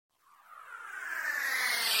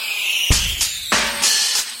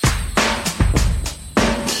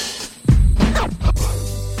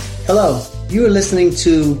Hello, you are listening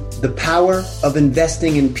to The Power of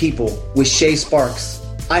Investing in People with Shay Sparks.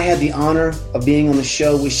 I had the honor of being on the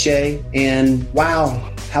show with Shay, and wow,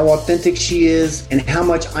 how authentic she is and how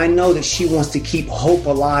much I know that she wants to keep hope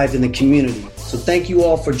alive in the community. So thank you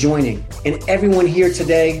all for joining. And everyone here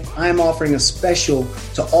today, I am offering a special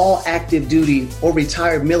to all active duty or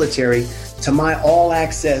retired military to my all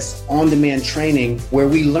access on-demand training where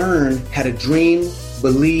we learn how to dream,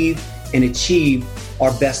 believe, and achieve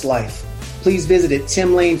our best life. Please visit at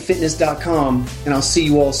timlanefitness.com and I'll see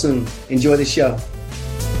you all soon. Enjoy the show.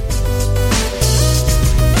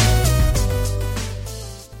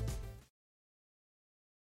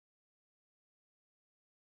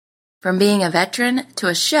 From being a veteran to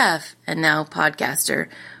a chef and now podcaster,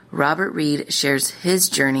 Robert Reed shares his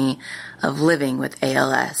journey of living with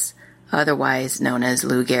ALS, otherwise known as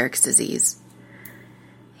Lou Gehrig's disease.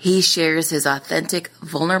 He shares his authentic,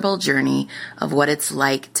 vulnerable journey of what it's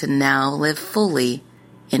like to now live fully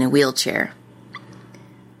in a wheelchair.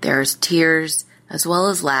 There's tears as well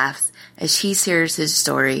as laughs as he shares his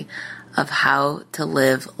story of how to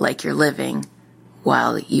live like you're living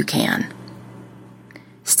while you can.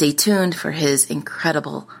 Stay tuned for his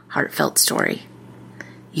incredible, heartfelt story.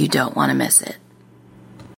 You don't want to miss it.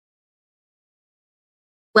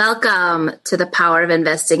 Welcome to the Power of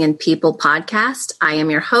Investing in People podcast. I am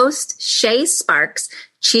your host, Shay Sparks,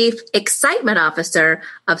 Chief Excitement Officer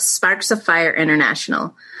of Sparks of Fire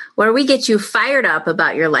International, where we get you fired up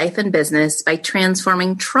about your life and business by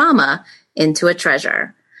transforming trauma into a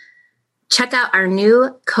treasure. Check out our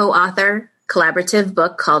new co-author collaborative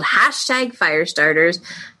book called #Firestarters,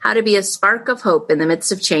 How to Be a Spark of Hope in the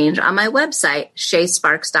Midst of Change on my website,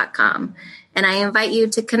 shaysparks.com. And I invite you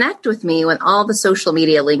to connect with me with all the social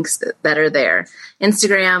media links that are there.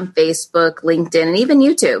 Instagram, Facebook, LinkedIn, and even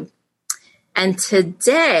YouTube. And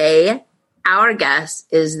today, our guest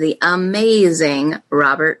is the amazing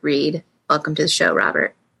Robert Reed. Welcome to the show,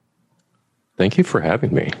 Robert. Thank you for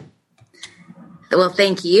having me. Well,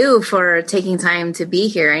 thank you for taking time to be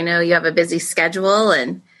here. I know you have a busy schedule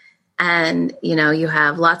and you know, you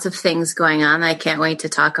have lots of things going on I can't wait to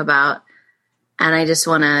talk about. And I just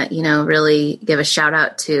want to, really give a shout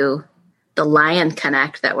out to the Lion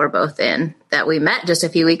Connect that we're both in, that we met just a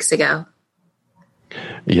few weeks ago.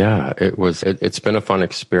 Yeah, it's been a fun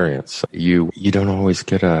experience. You don't always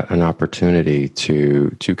get an opportunity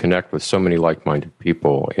to connect with so many like-minded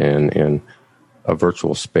people in a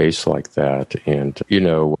virtual space like that, and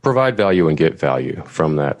provide value and get value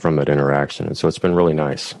from that interaction. And so it's been really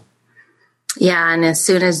nice. Yeah, and as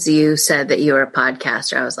soon as you said that you were a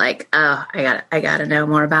podcaster, I was like, oh, I got to know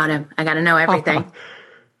more about him. I got to know everything.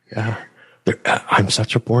 Yeah, I'm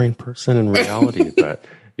such a boring person in reality, but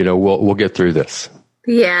we'll get through this.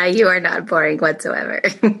 Yeah, you are not boring whatsoever.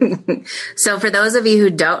 So for those of you who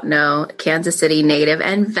don't know, Kansas City native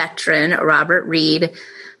and veteran Robert Reed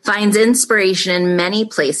finds inspiration in many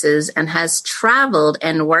places and has traveled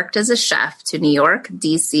and worked as a chef to New York,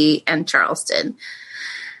 DC, and Charleston.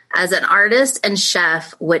 As an artist and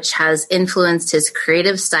chef, which has influenced his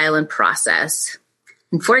creative style and process.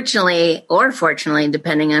 Unfortunately, or fortunately,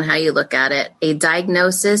 depending on how you look at it, a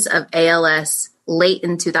diagnosis of ALS late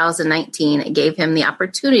in 2019 gave him the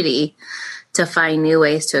opportunity to find new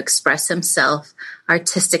ways to express himself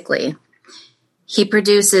artistically. He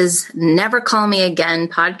produces Never Call Me Again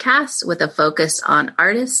podcasts with a focus on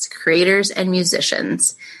artists, creators, and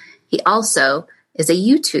musicians. He also is a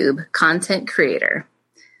YouTube content creator.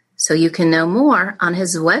 So you can know more on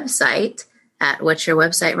his website at, what's your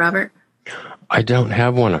website, Robert? I don't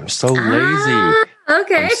have one. I'm so lazy.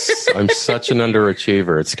 Okay. I'm such an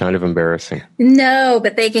underachiever. It's kind of embarrassing. No,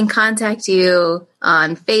 but they can contact you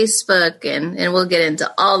on Facebook, and we'll get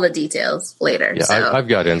into all the details later. Yeah, so. I've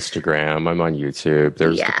got Instagram. I'm on YouTube.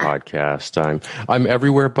 There's the podcast. I'm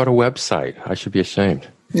everywhere but a website. I should be ashamed.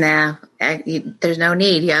 No, there's no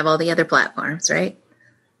need. You have all the other platforms, right?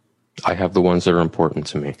 I have the ones that are important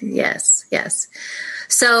to me. Yes.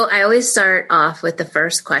 So I always start off with the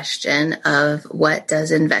first question of, what does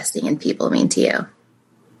investing in people mean to you?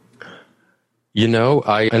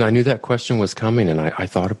 I knew that question was coming, and I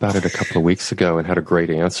thought about it a couple of weeks ago and had a great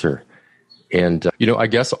answer. And, I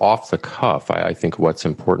guess off the cuff, I think what's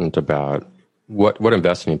important about what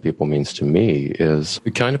investing in people means to me is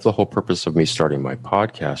kind of the whole purpose of me starting my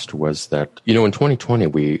podcast was that, in 2020,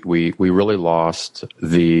 we really lost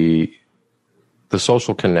the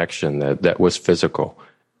social connection that was physical.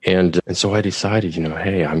 And so I decided,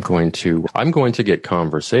 hey, I'm going to get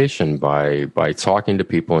conversation by talking to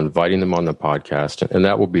people, inviting them on the podcast, and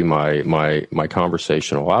that will be my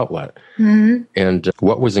conversational outlet. Mm-hmm. And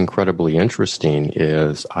what was incredibly interesting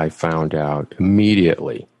is I found out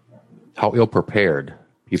immediately how ill prepared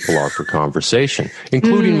people are for conversation,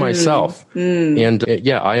 including myself. And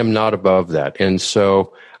I am not above that. And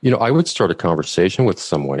so, I would start a conversation with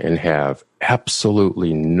someone and have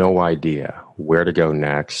absolutely no idea where to go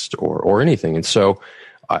next or anything. And so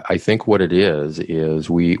I think what it is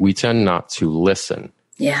we tend not to listen.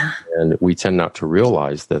 Yeah. And we tend not to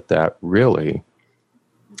realize that really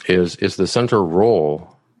is the central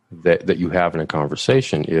role that you have in a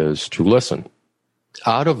conversation is to listen.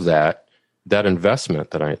 Out of that investment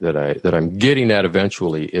that I'm getting at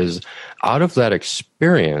eventually is out of that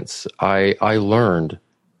experience, I learned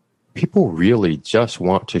people really just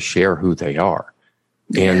want to share who they are.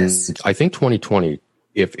 Yes. And I think 2020,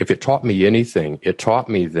 if it taught me anything, it taught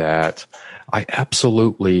me that I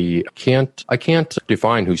absolutely can't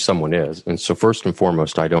define who someone is. And so first and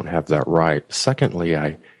foremost, I don't have that right. Secondly,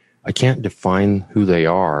 I can't define who they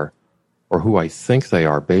are or who I think they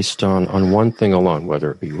are based on one thing alone,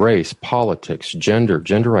 whether it be race, politics,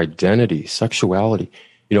 gender identity, sexuality,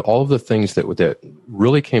 all of the things that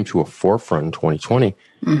really came to a forefront in 2020.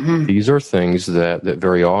 Mm-hmm. These are things that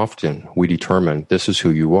very often we determine this is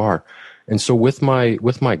who you are. And so with my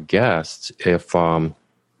guests, if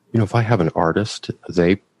I have an artist,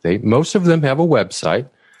 they most of them have a website,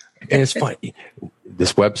 and it's funny.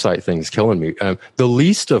 This website thing is killing me. The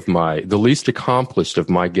least accomplished of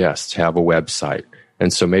my guests have a website,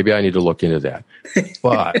 and so maybe I need to look into that.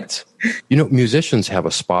 But musicians have a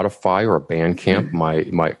Spotify or a Bandcamp.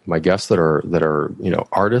 My guests that are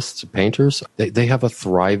artists, painters, they have a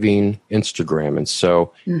thriving Instagram, and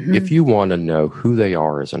so if you want to know who they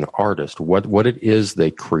are as an artist, what it is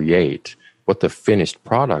they create, what the finished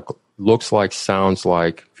product looks like, sounds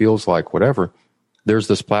like, feels like, whatever, there's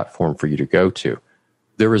this platform for you to go to.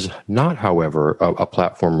 There is not, however, a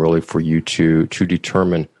platform really for you to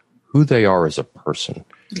determine who they are as a person.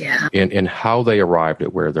 Yeah. And how they arrived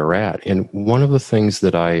at where they're at. And one of the things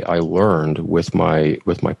that I learned with my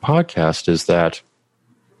podcast is that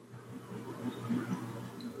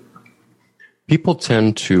people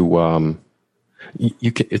tend to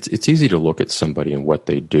it's easy to look at somebody and what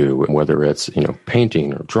they do, and whether it's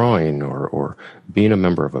painting or drawing or being a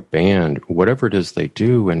member of a band, whatever it is they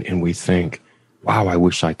do, and we think, wow, I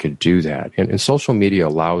wish I could do that. And social media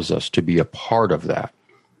allows us to be a part of that.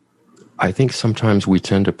 I think sometimes we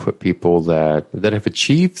tend to put people that have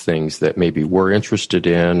achieved things that maybe we're interested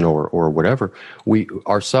in or whatever.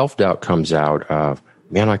 Our self-doubt comes out of,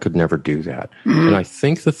 man, I could never do that. Mm-hmm. And I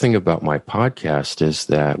think the thing about my podcast is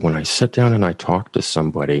that when I sit down and I talk to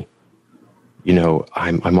somebody,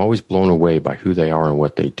 I'm always blown away by who they are and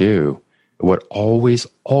what they do. What always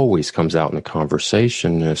comes out in the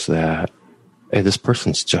conversation is that, hey, this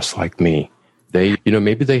person's just like me. They,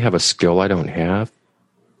 maybe they have a skill I don't have,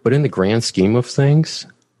 but in the grand scheme of things,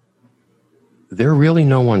 they're really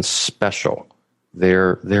no one special.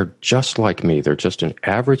 They're just like me. They're just an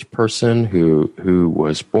average person who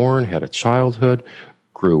was born, had a childhood,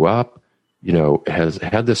 grew up, has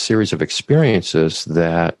had this series of experiences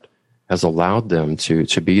that has allowed them to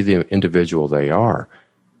be the individual they are.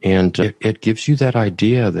 And it gives you that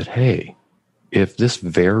idea that, hey, if this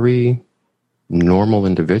very normal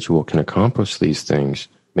individual can accomplish these things,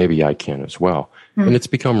 maybe I can as well. Mm-hmm. And it's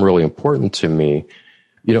become really important to me.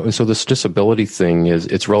 And so this disability thing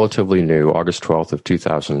it's relatively new, August 12th of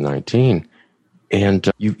 2019.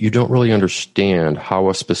 And you don't really understand how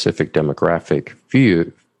a specific demographic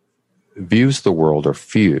views the world or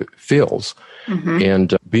feels. Mm-hmm.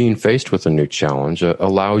 And being faced with a new challenge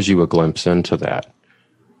allows you a glimpse into that.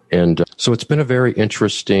 And so it's been a very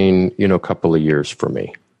interesting, couple of years for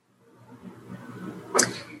me.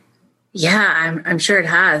 Yeah, I'm sure it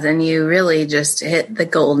has. And you really just hit the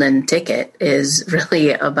golden ticket, is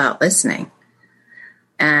really about listening.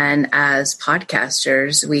 And as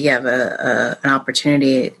podcasters, we have an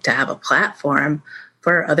opportunity to have a platform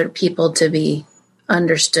for other people to be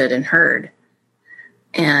understood and heard.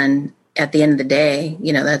 And at the end of the day,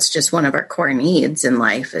 that's just one of our core needs in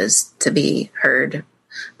life, is to be heard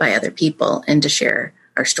by other people and to share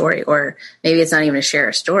our story. Or maybe it's not even to share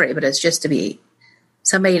a story, but it's just to be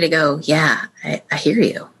somebody to go, yeah, I hear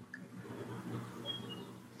you.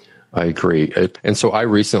 I agree. And so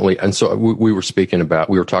we were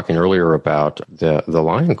talking earlier about the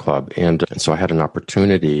Lion Club. And so I had an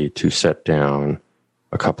opportunity to sit down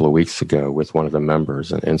a couple of weeks ago with one of the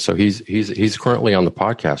members. And so he's currently on the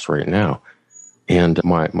podcast right now. And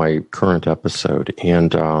my current episode,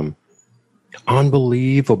 and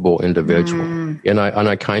unbelievable individual. And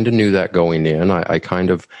I kind of knew that going in. I kind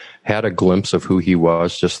of had a glimpse of who he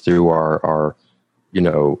was just through our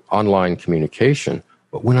online communication.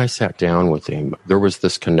 But when I sat down with him, there was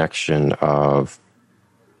this connection of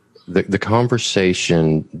the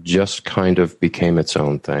conversation just kind of became its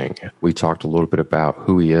own thing. We talked a little bit about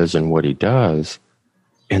who he is and what he does.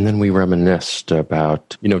 And then we reminisced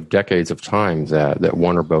about, decades of time that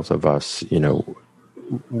one or both of us,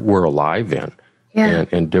 were alive in. Yeah.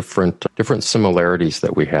 And different similarities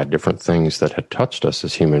that we had, different things that had touched us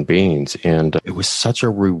as human beings. And it was such a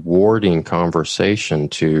rewarding conversation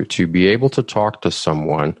to be able to talk to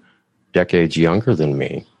someone decades younger than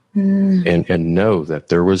me and know that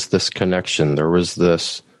there was this connection, there was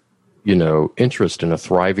this, interest in a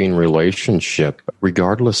thriving relationship,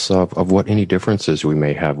 regardless of what any differences we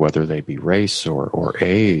may have, whether they be race or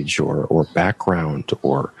age or background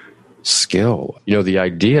or skill. The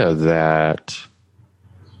idea that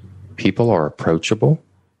people are approachable,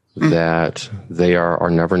 that they are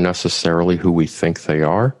never necessarily who we think they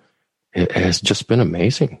are, it has just been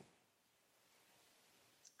amazing.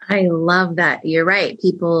 I love that. You're right.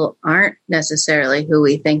 People aren't necessarily who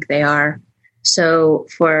we think they are. So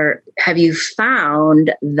have you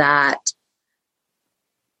found that,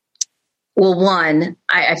 well, one,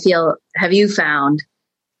 I feel, have you found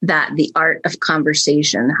that the art of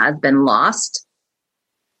conversation has been lost?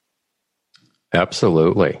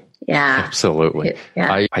 Absolutely. Yeah. Absolutely.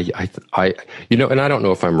 Yeah. I and I don't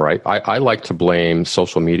know if I'm right. I like to blame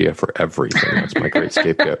social media for everything. That's my great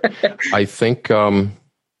scapegoat. I think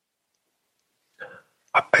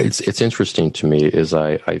it's interesting to me is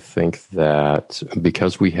I think that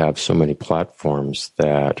because we have so many platforms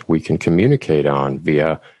that we can communicate on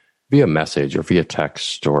via message or via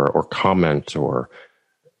text or comment or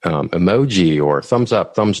emoji or thumbs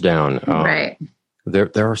up, thumbs down. Right.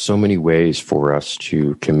 There are so many ways for us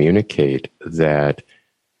to communicate that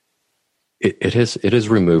it has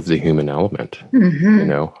removed the human element.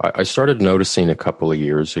 I started noticing a couple of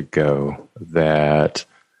years ago that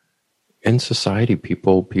in society,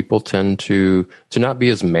 people tend to not be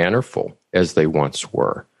as mannerful as they once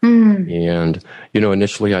were. And,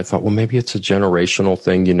 initially I thought, well, maybe it's a generational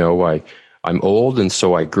thing. I'm old. And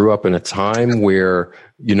so I grew up in a time where,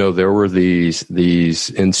 there were these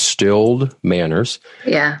instilled manners.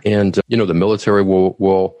 Yeah. And, the military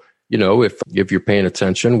will, if you're paying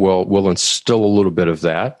attention, will instill a little bit of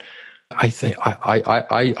that. I think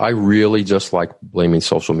I really just like blaming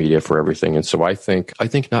social media for everything. And so I think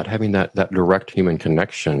not having that direct human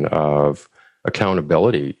connection of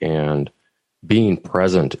accountability and being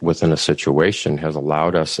present within a situation has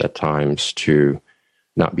allowed us at times to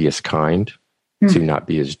not be as kind, to not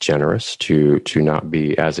be as generous, to not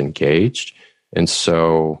be as engaged. And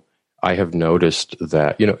so I have noticed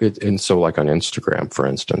that, and so like on Instagram, for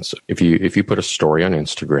instance, if you put a story on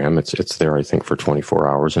Instagram, it's there, I think, for 24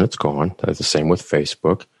 hours and it's gone. That's the same with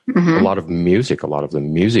Facebook. A lot of the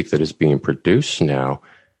music that is being produced now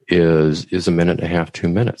is a minute and a half, 2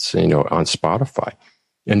 minutes, on Spotify.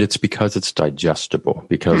 And it's because it's digestible,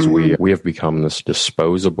 because we have become this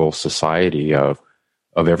disposable society of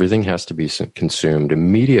everything has to be consumed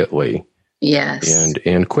immediately. Yes.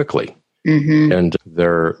 And quickly. And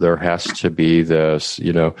there has to be this,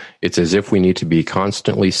 it's as if we need to be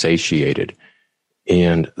constantly satiated.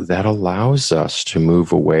 And that allows us to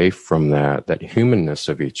move away from that humanness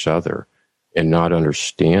of each other and not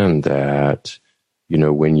understand that,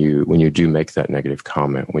 when you do make that negative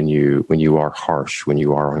comment, when you are harsh, when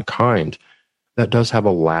you are unkind, that does have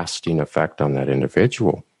a lasting effect on that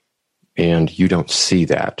individual. And you don't see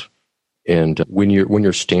that. And when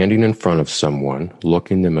you're standing in front of someone,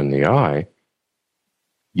 looking them in the eye,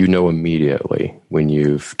 you know immediately when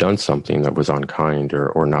you've done something that was unkind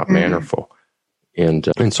or not mannerful. And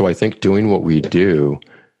so I think doing what we do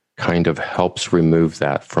kind of helps remove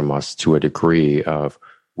that from us to a degree of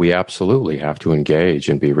we absolutely have to engage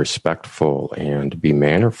and be respectful and be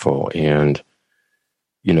mannerful. And,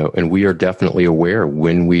 and we are definitely aware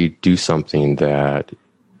when we do something that,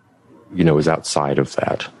 is outside of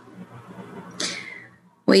that.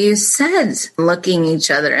 Well, you said looking each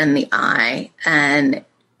other in the eye, and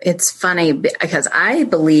it's funny because I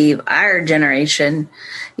believe our generation,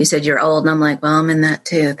 you said you're old, and I'm like, well, I'm in that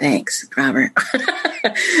too. Thanks, Robert.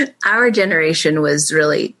 Our generation was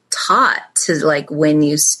really taught to, like, when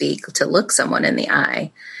you speak, to look someone in the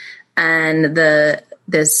eye. And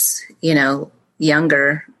this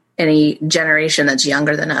younger, any generation that's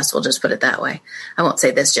younger than us, we'll just put it that way. I won't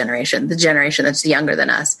say this generation, the generation that's younger than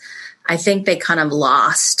us. I think they kind of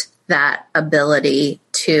lost that ability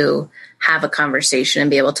to have a conversation and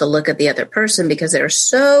be able to look at the other person because they're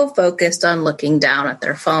so focused on looking down at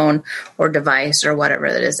their phone or device or whatever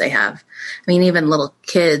it is they have. I mean, even little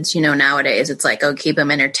kids, nowadays it's like, oh, keep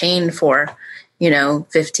them entertained for,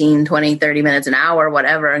 15, 20, 30 minutes, an hour,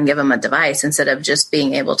 whatever, and give them a device instead of just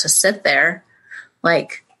being able to sit there,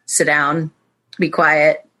 like sit down, be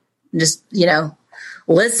quiet, just,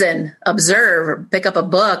 listen, observe, or pick up a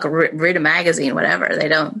book, or read a magazine, whatever. They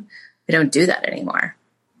don't do that anymore.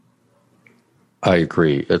 I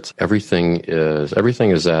agree. It's everything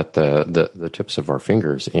is at the tips of our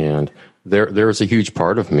fingers, and there is a huge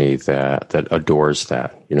part of me that adores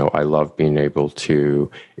that. I love being able to,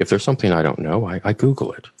 if there's something I don't know, I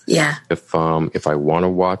Google it. Yeah. If I want to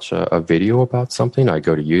watch a video about something, I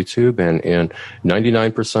go to YouTube, and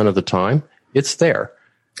 99% of the time it's there.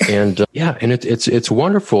 And and it's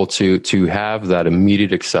wonderful to have that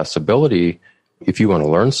immediate accessibility. If you want to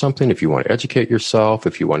learn something, if you want to educate yourself,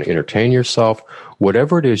 if you want to entertain yourself,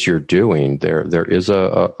 whatever it is you're doing, there is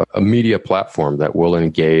a media platform that will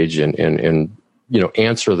engage and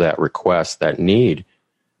answer that request, that need.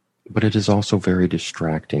 But it is also very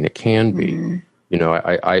distracting. It can be.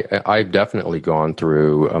 Mm-hmm. I've definitely gone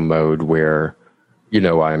through a mode where,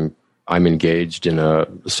 I'm engaged in a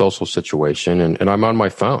social situation and I'm on my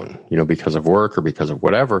phone, because of work or because of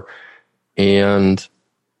whatever, and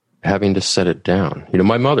having to set it down.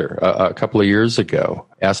 My mother, a couple of years ago,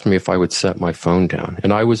 asked me if I would set my phone down,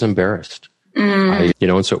 and I was embarrassed. And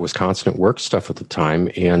so it was constant work stuff at the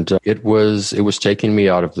time, and it was taking me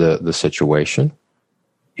out of the situation,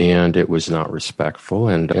 and it was not respectful,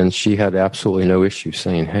 and she had absolutely no issue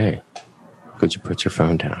saying, "Hey, could you put your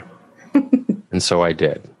phone down?" And so I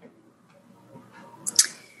did.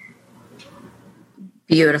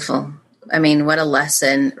 Beautiful. I mean, what a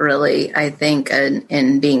lesson, really, I think,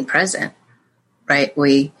 in being present, right?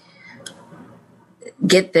 We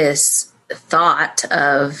get this thought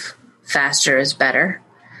of faster is better,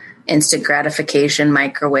 instant gratification,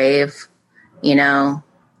 microwave,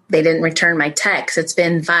 they didn't return my text. It's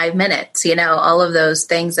been 5 minutes, all of those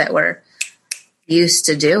things that we're used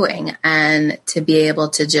to doing, and to be able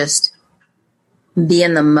to just be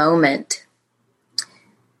in the moment.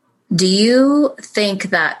 Do you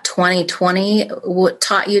think that 2020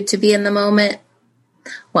 taught you to be in the moment?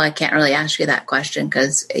 Well, I can't really ask you that question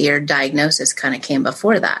because your diagnosis kind of came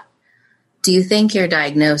before that. Do you think your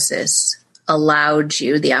diagnosis allowed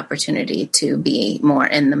you the opportunity to be more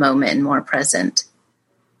in the moment and more present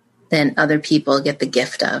than other people get the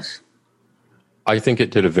gift of? I think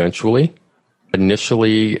it did eventually.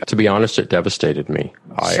 Initially, to be honest, it devastated me.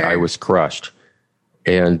 Sure. I was crushed.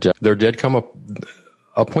 And there did come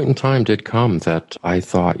a point in time did come that I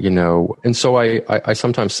thought, and so I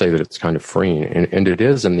sometimes say that it's kind of freeing, and it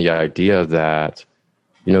is in the idea that,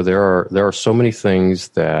 there are so many things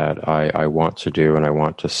that I want to do and I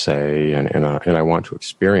want to say and I want to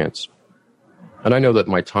experience. And I know that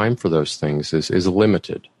my time for those things is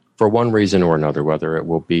limited for one reason or another, whether it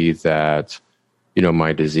will be that,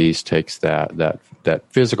 my disease takes that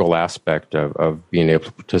physical aspect of being able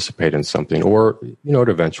to participate in something, or, it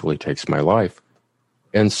eventually takes my life.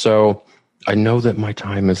 And so I know that my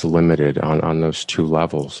time is limited on those two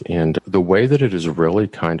levels. And the way that it has really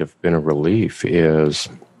kind of been a relief is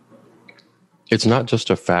it's not just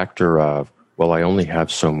a factor of, well, I only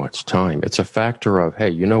have so much time. It's a factor of, hey,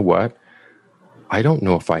 you know what? I don't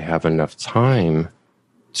know if I have enough time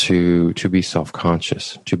to be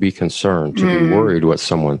self-conscious, to be concerned, to be worried what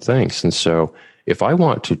someone thinks. And so if I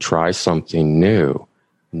want to try something new,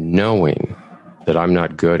 knowing that I'm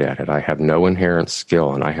not good at it, I have no inherent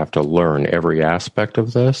skill, and I have to learn every aspect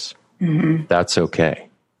of this, that's okay.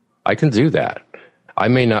 I can do that. I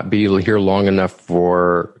may not be here long enough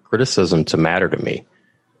for criticism to matter to me.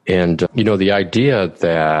 And, the idea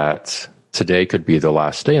that today could be the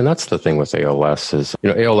last day, and that's the thing with ALS is,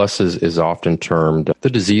 ALS is often termed the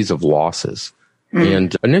disease of losses.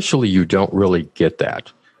 And initially, you don't really get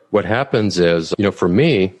that. What happens is, for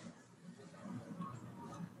me,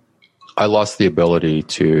 I lost the ability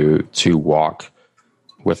to walk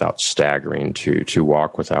without staggering, to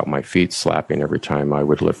walk without my feet slapping every time I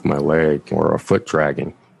would lift my leg, or a foot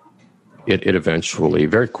dragging. It eventually,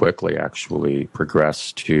 very quickly actually,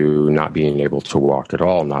 progressed to not being able to walk at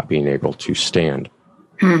all, not being able to stand.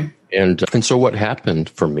 And so what happened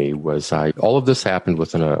for me was all of this happened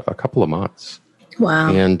within a couple of months.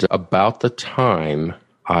 Wow. And about the time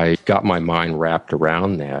I got my mind wrapped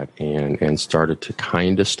around that and started to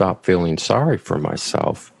kind of stop feeling sorry for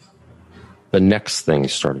myself, the next thing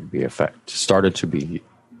started to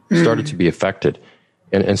be affected.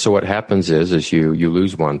 And so what happens is you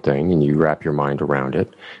lose one thing and you wrap your mind around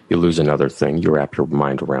it. You lose another thing, you wrap your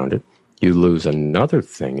mind around it. You lose another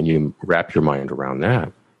thing and you wrap your mind around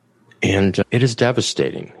that. And it is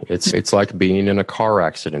devastating. It's like being in a car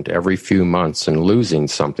accident every few months and losing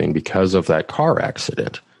something because of that car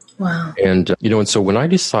accident. Wow. And, and so when I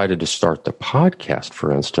decided to start the podcast,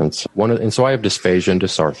 for instance, and so I have dysphagia and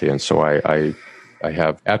dysarthria. And so I I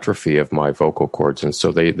have atrophy of my vocal cords, and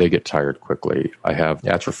so they get tired quickly. I have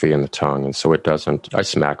atrophy in the tongue, and so I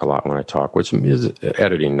smack a lot when I talk, which is an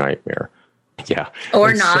editing nightmare. Yeah.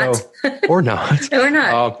 Or not. Or not. Or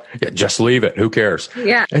not. Yeah, just leave it. Who cares?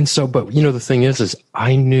 Yeah. And so, but the thing is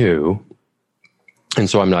I knew, and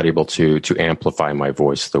so I'm not able to amplify my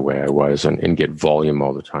voice the way I was and get volume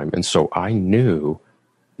all the time. And so I knew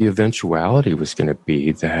the eventuality was going to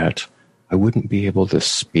be that I wouldn't be able to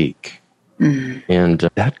speak. And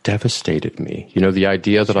that devastated me. The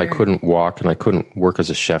idea that I couldn't walk and I couldn't work as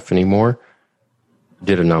a chef anymore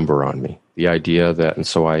did a number on me. The idea that, and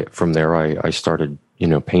so from there I started,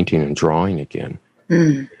 painting and drawing again.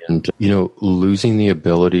 And, losing the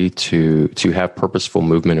ability to have purposeful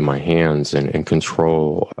movement in my hands and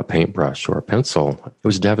control a paintbrush or a pencil, it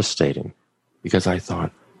was devastating because I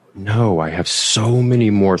thought, no, I have so many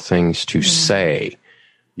more things to say,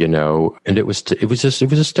 and it was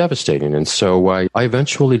just devastating. And so I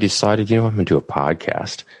eventually decided, I'm going to do a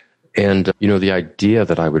podcast. And, the idea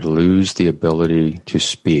that I would lose the ability to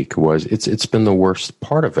speak it's been the worst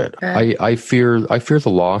part of it. I fear the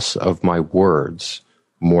loss of my words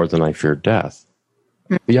more than I fear death.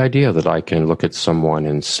 The idea that I can look at someone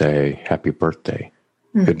and say, happy birthday,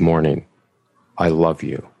 good morning, I love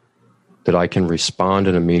you, that I can respond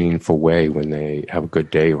in a meaningful way when they have a good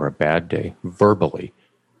day or a bad day, verbally,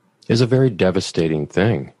 is a very devastating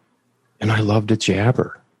thing. And I love to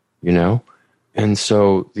jabber, And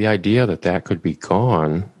so the idea that could be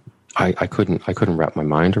gone, I couldn't wrap my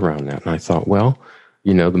mind around that. And I thought, well,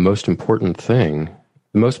 the most important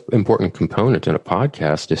component in a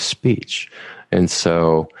podcast is speech. And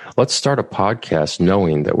so let's start a podcast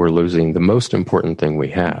knowing that we're losing the most important thing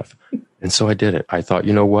we have. And so I did it. I thought,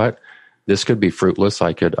 you know what? This could be fruitless.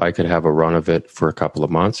 I could have a run of it for a couple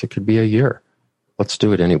of months. It could be a year. Let's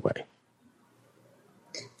do it anyway.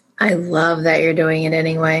 I love that you're doing it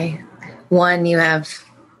anyway. One, you have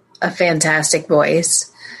a fantastic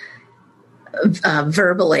voice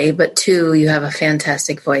verbally, but two, you have a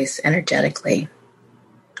fantastic voice energetically.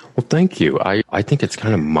 Well, thank you. I think it's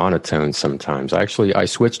kind of monotone sometimes. Actually, I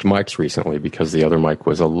switched mics recently because the other mic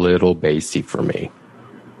was a little bassy for me.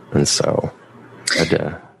 And so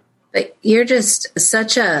But you're just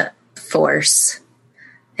such a force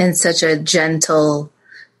and such a gentle,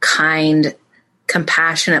 kind,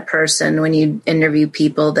 compassionate person when you interview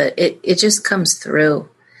people that it just comes through.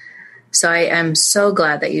 So I'm so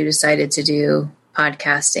glad that you decided to do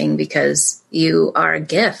podcasting because you are a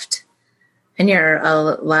gift and you're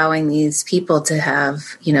allowing these people to have,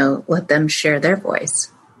 let them share their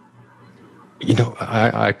voice.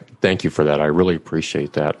 I thank you for that. I really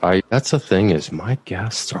appreciate that. That's the thing is my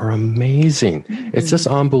guests are amazing. It's just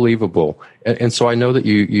unbelievable. And so I know that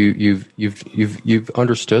you've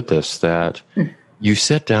understood this, that you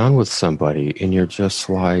sit down with somebody and you're just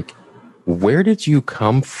like, where did you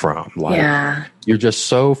come from? You're just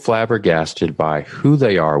so flabbergasted by who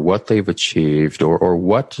they are, what they've achieved, or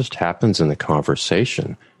what just happens in the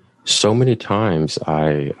conversation. So many times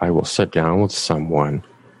I will sit down with someone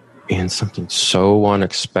and something so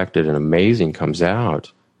unexpected and amazing comes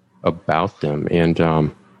out about them. And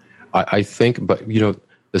I think, but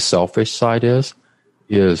the selfish side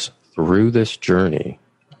is through this journey,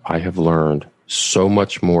 I have learned so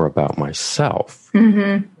much more about myself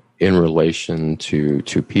in relation to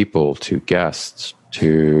people, to guests,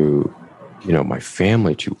 to my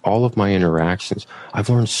family, to all of my interactions. I've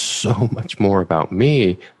learned so much more about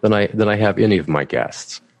me than I have any of my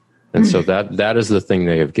guests. And so that is the thing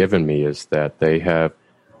they have given me, is that they have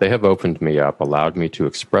opened me up, allowed me to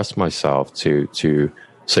express myself, to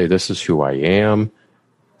say this is who I am,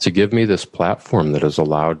 to give me this platform that has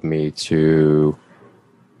allowed me to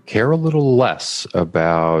care a little less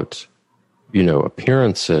about,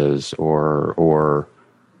 appearances or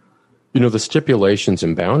the stipulations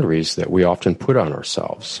and boundaries that we often put on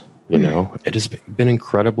ourselves. It has been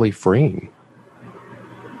incredibly freeing.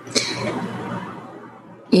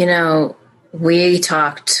 We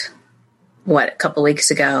talked, a couple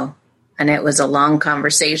weeks ago, and it was a long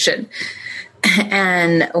conversation.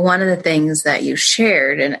 And one of the things that you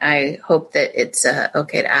shared, and I hope that it's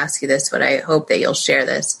okay to ask you this, but I hope that you'll share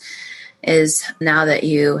this, is now that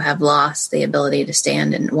you have lost the ability to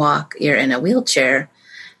stand and walk, you're in a wheelchair,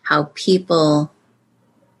 how people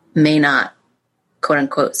may not, quote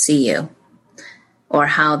unquote, see you, or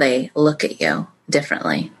how they look at you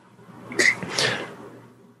differently.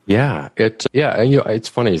 Yeah, it's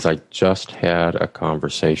funny, is I just had a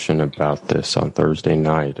conversation about this on Thursday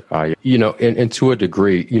night. And to a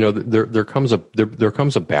degree, there comes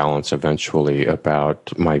a balance eventually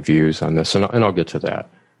about my views on this, and I'll get to that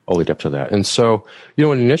all lead up to that. And so,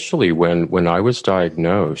 initially when I was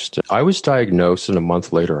diagnosed, and a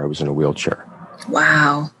month later I was in a wheelchair.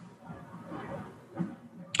 Wow.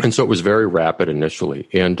 And so it was very rapid initially.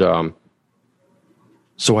 And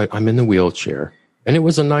so I'm in the wheelchair. And it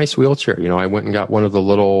was a nice wheelchair. I went and got one of the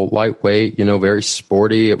little lightweight, very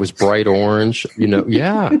sporty. It was bright orange,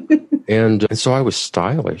 yeah. And so I was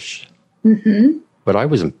stylish. Mm-hmm. But I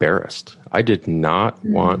was embarrassed. I did not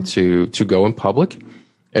want to go in public.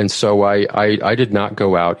 And so I did not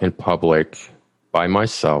go out in public by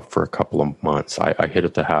myself for a couple of months. I hid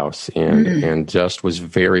at the house and just was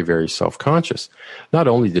very, very self-conscious. Not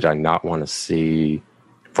only did I not want to see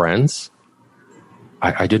friends,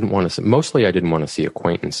 I didn't want to see, mostly I didn't want to see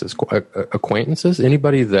acquaintances. Acquaintances,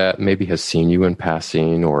 anybody that maybe has seen you in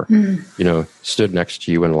passing or, stood next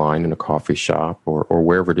to you in line in a coffee shop or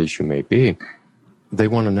wherever it is you may be. They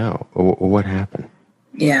want to know what happened.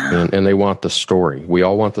 Yeah. And they want the story. We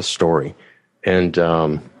all want the story. And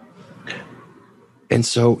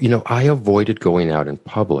so, I avoided going out in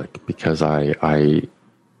public because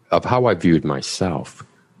of how I viewed myself.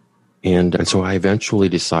 And so I eventually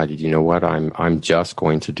decided, you know what, I'm just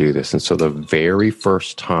going to do this. And so the very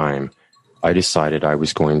first time I decided I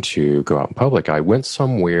was going to go out in public, I went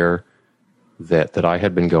somewhere that I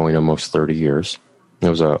had been going almost 30 years. It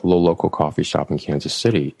was a little local coffee shop in Kansas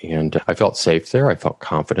City, and I felt safe there. I felt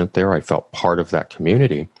confident there. I felt part of that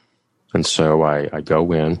community. And so I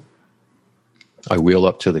go in, I wheel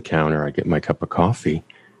up to the counter, I get my cup of coffee,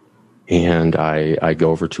 and I go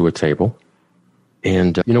over to a table.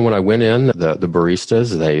 And, when I went in, the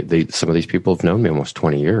baristas, they some of these people have known me almost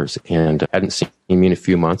 20 years and hadn't seen me in a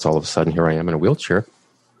few months. All of a sudden, here I am in a wheelchair.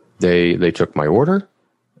 They took my order.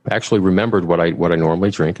 I actually remembered what I normally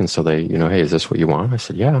drink. And so they, hey, is this what you want? I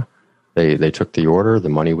said, yeah. They took the order. The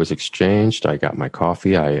money was exchanged. I got my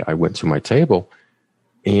coffee. I went to my table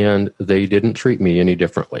and they didn't treat me any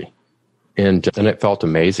differently. And it felt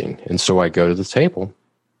amazing. And so I go to the table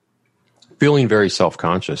feeling very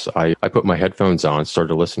self-conscious. I put my headphones on,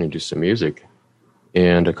 started listening to some music.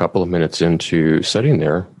 And a couple of minutes into sitting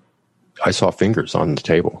there, I saw fingers on the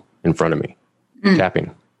table in front of me,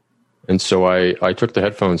 tapping. And so I took the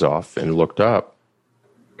headphones off and looked up,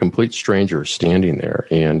 complete stranger standing there.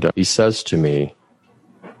 And he says to me,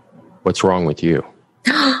 "What's wrong with you?"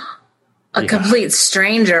 Complete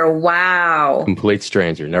stranger. Wow. Complete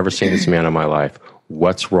stranger. Never seen this man in my life.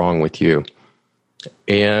 "What's wrong with you?"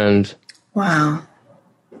 And wow.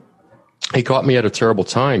 He caught me at a terrible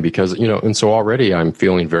time because, and so already I'm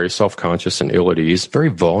feeling very self-conscious and ill at ease, very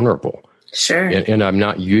vulnerable. Sure. And I'm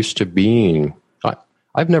not used to being,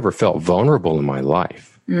 I've never felt vulnerable in my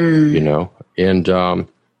life, and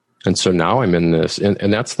so now I'm in this,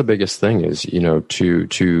 and that's the biggest thing is,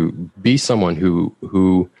 to be someone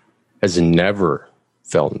who has never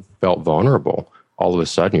felt vulnerable. All of a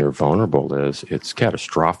sudden you're vulnerable it's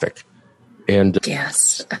catastrophic. And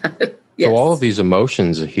yes. So all of these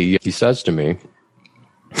emotions, he says to me,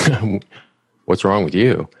 "What's wrong with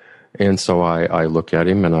you?" And so I look at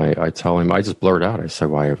him and I tell him, I just blurt out, I said,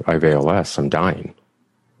 "Well, I have ALS, I'm dying."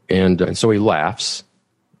 And so he laughs.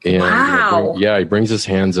 And wow. He brings his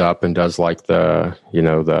hands up and does like the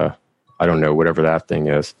I don't know, whatever that thing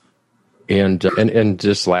is. And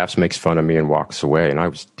just laughs, makes fun of me and walks away. And I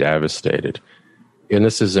was devastated. And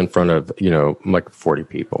this is in front of, like 40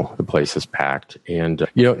 people. The place is packed. And,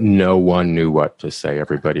 no one knew what to say.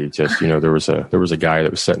 Everybody just, there was a guy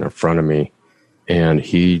that was sitting in front of me and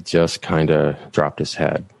he just kind of dropped his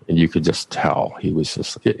head. And you could just tell he was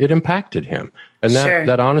just, it impacted him. And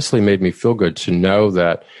that honestly made me feel good to know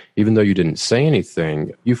that even though you didn't say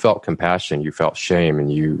anything, you felt compassion, you felt shame,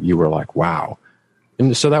 and you were like, wow.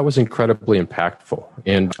 And so that was incredibly impactful.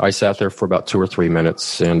 And I sat there for about 2 or 3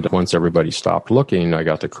 minutes. And once everybody stopped looking, I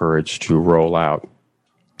got the courage to roll out.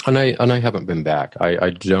 And I haven't been back. I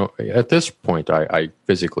don't, at this point, I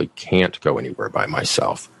physically can't go anywhere by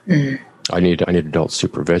myself. Mm-hmm. I need adult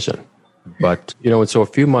supervision. But, and so a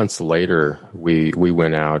few months later, we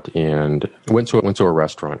went out and went to a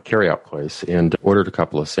restaurant, carryout place, and ordered a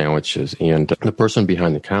couple of sandwiches. And the person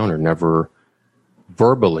behind the counter never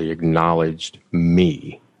verbally acknowledged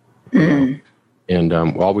me, and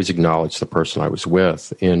always acknowledged the person I was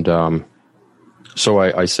with. And so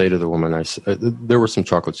I say to the woman, there were some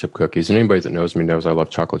chocolate chip cookies, and anybody that knows me knows I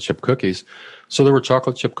love chocolate chip cookies. So there were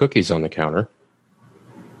chocolate chip cookies on the counter.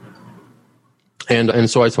 And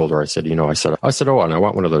so I told her, I said, "Oh, and I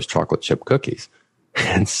want one of those chocolate chip cookies."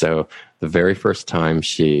 And so the very first time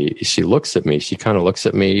she looks at me, she kind of looks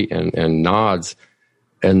at me and nods,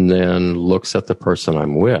 and then looks at the person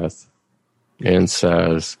I'm with and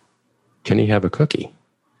says, "Can he have a cookie?"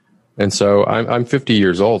 And so I'm 50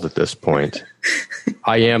 years old at this point.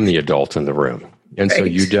 I am the adult in the room. And so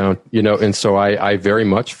you don't, and so I very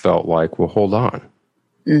much felt like, well, hold on.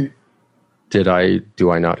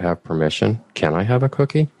 Do I not have permission? Can I have a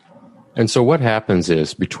cookie? And so what happens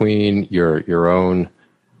is between your own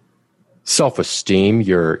self-esteem,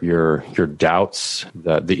 your doubts,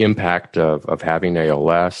 the impact of having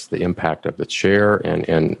ALS, the impact of the chair,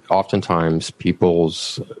 and oftentimes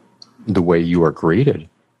the way you are greeted,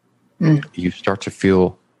 you start to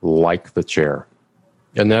feel like the chair.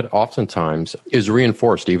 And that oftentimes is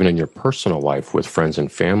reinforced even in your personal life with friends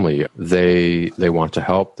and family. They want to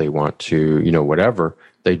help. They want to, whatever.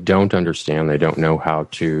 They don't understand. They don't know how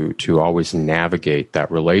to always navigate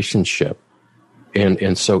that relationship.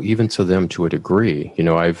 And so even to them, to a degree,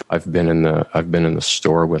 I've been in the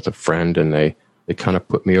store with a friend, and they kind of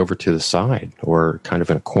put me over to the side or kind of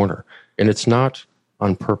in a corner. And it's not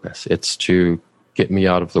on purpose. It's to get me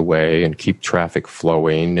out of the way and keep traffic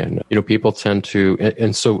flowing. And, people tend to,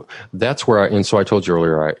 and so that's where so I told you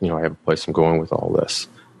earlier, I have a place I'm going with all this.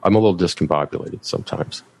 I'm a little discombobulated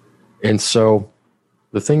sometimes. And so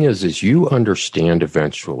the thing is you understand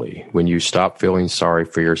eventually when you stop feeling sorry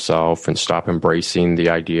for yourself and stop embracing the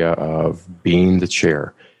idea of being the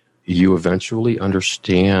chair, you eventually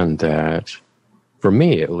understand that, for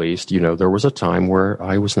me at least, there was a time where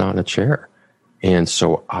I was not in a chair. And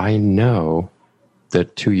so I know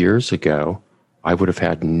that 2 years ago, I would have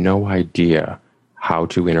had no idea how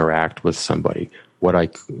to interact with somebody, what I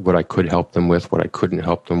could help them with, what I couldn't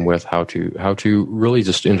help them with, how to really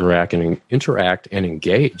just interact and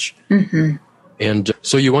engage. Mm-hmm. And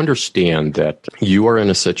so you understand that you are in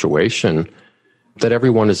a situation that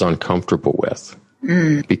everyone is uncomfortable with,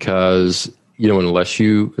 because unless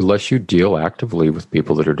you deal actively with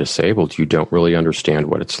people that are disabled, you don't really understand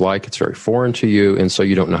what it's like. It's very foreign to you, and so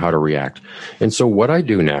you don't know how to react. And so what I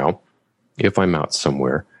do now, if I'm out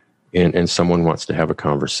somewhere and someone wants to have a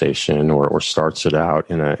conversation or starts it out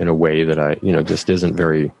in a way that just isn't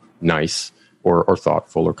very nice or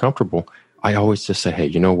thoughtful or comfortable, I always just say, hey,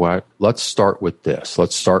 you know what? Let's start with this.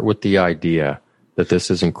 Let's start with the idea that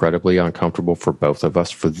this is incredibly uncomfortable for both of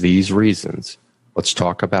us for these reasons. Let's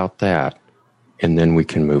talk about that. And then we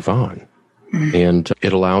can move on. And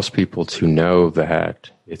it allows people to know that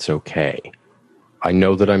it's okay. I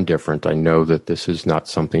know that I'm different. I know that this is not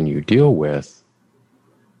something you deal with,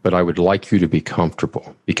 but I would like you to be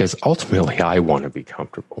comfortable, because ultimately I want to be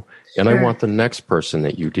comfortable. And I want the next person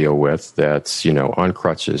that you deal with that's, on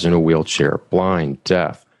crutches, in a wheelchair, blind,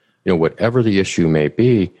 deaf, whatever the issue may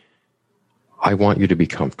be, I want you to be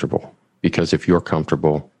comfortable, because if you're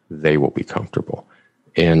comfortable, they will be comfortable.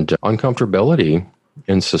 And uncomfortability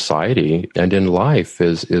in society and in life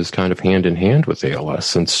is kind of hand in hand with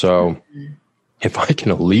ALS. And so if I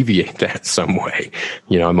can alleviate that some way,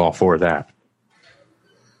 I'm all for that.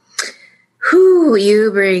 Whew,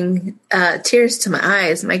 you bring tears to my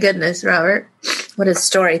eyes. My goodness, Robert. What a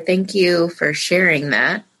story. Thank you for sharing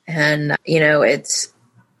that. And, it's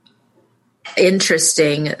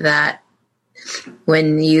interesting that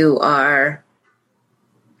when you are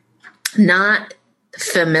not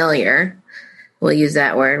familiar, we'll use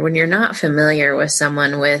that word, when you're not familiar with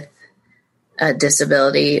someone with a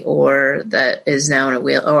disability or that is now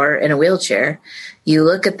in a wheelchair, you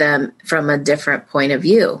look at them from a different point of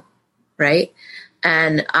view, right?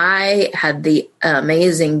 And I had the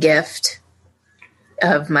amazing gift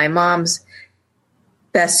of my mom's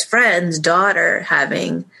best friend's daughter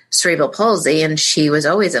having cerebral palsy, and she was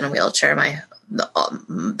always in a wheelchair my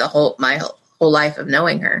whole life of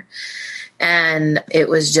knowing her. And it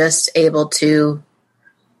was just able to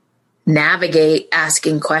navigate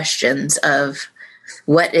asking questions of,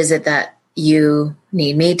 what is it that you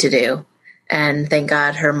need me to do? And thank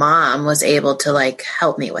God her mom was able to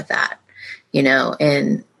help me with that, in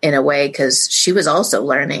a way, because she was also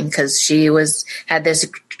learning, because she had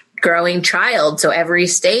this growing child. So every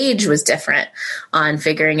stage was different on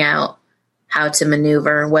figuring out how to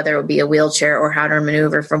maneuver, whether it would be a wheelchair or how to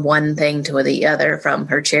maneuver from one thing to the other, from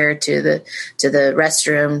her chair to the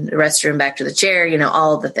restroom back to the chair,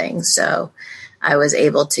 all of the things. So I was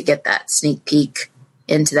able to get that sneak peek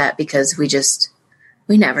into that, because we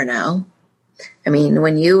never know. I mean,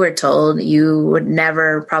 when you were told, you would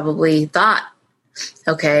never probably thought,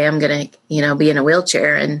 okay, I'm going to, be in a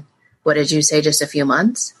wheelchair. And what did you say? Just a few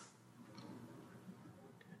months?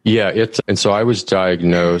 Yeah, and so I was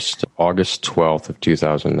diagnosed August 12th of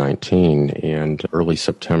 2019 and early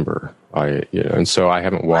September. And so I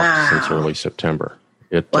haven't walked since early September.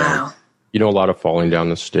 Wow. A lot of falling down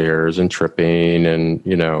the stairs and tripping and,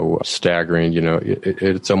 staggering,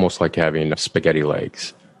 it's almost like having spaghetti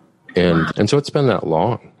legs. And so it's been that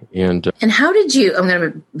long. And how did you, I'm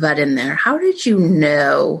going to butt in there. How did you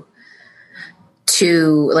know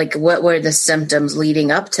what were the symptoms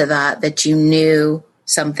leading up to that you knew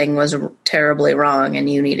something was terribly wrong and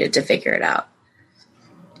you needed to figure it out?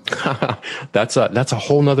 That's a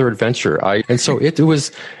whole nother adventure. And so it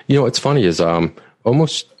was, it's funny is,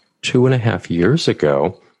 almost 2.5 years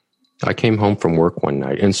ago, I came home from work one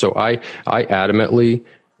night. And so I adamantly,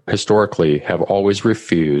 historically, have always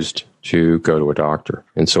refused to go to a doctor.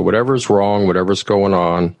 And so whatever's wrong, whatever's going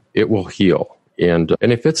on, it will heal. And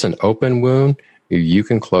if it's an open wound, you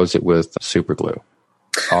can close it with super glue.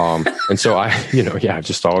 And so I've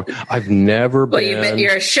never been. Well,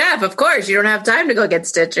 you're a chef, of course. You don't have time to go get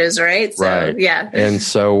stitches, right? So, right. Yeah. And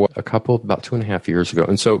so about 2.5 years ago.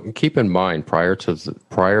 And so keep in mind, prior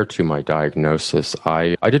to my diagnosis,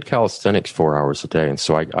 I did calisthenics 4 hours a day. And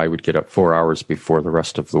so I would get up 4 hours before the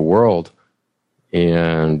rest of the world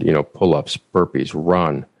and, pull-ups, burpees,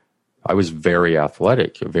 run. I was very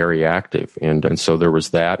athletic, very active. And so there was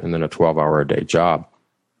that, and then a 12-hour-a-day job.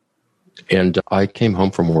 And I came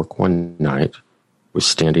home from work one night, was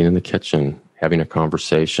standing in the kitchen, having a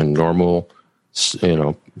conversation, normal,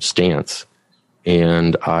 stance.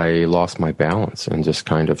 And I lost my balance and just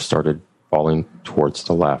kind of started falling towards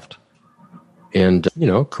the left. And,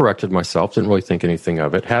 corrected myself, didn't really think anything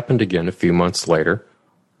of it. Happened again a few months later,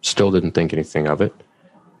 still didn't think anything of it.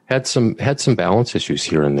 Had some balance issues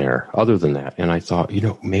here and there other than that. And I thought,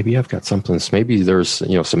 maybe I've got something, maybe there's,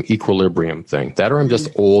 some equilibrium thing that, or I'm just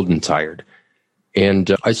old and tired.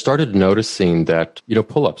 And I started noticing that,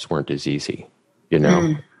 pull-ups weren't as easy,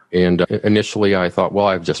 And initially I thought, well,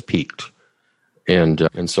 I've just peaked. And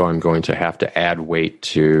so I'm going to have to add weight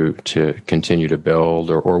to continue to build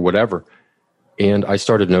or whatever. And I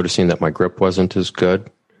started noticing that my grip wasn't as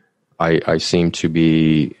good. I seemed to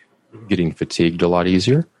be getting fatigued a lot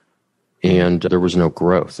easier. And there was no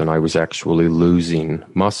growth, and I was actually losing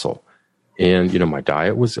muscle. And, my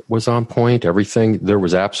diet was on point, everything. There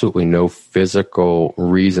was absolutely no physical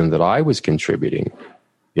reason that I was contributing.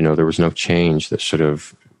 There was no change that should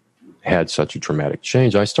have had such a dramatic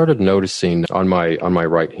change. I started noticing on my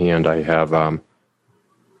right hand, I have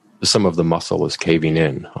some of the muscle is caving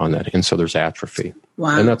in on that. And so there's atrophy.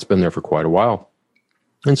 Wow. And that's been there for quite a while.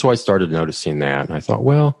 And so I started noticing that, and I thought,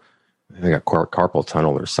 well, I got carpal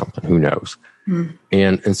tunnel or something. Who knows? Mm.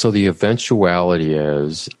 And so the eventuality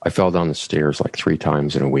is I fell down the stairs like 3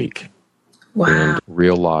 times in a week. Wow. And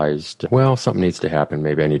realized, well, something needs to happen.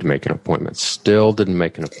 Maybe I need to make an appointment. Still didn't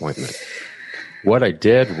make an appointment. What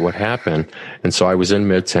happened, and so I was in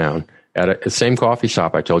Midtown at the same coffee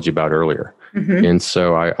shop I told you about earlier. Mm-hmm. And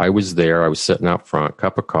so I was there. I was sitting out front,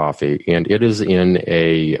 cup of coffee, and it is in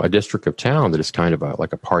a district of town that is kind of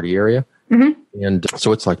like a party area. Mm-hmm. And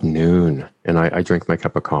so it's like noon, and I drink my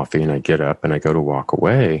cup of coffee, and I get up, and I go to walk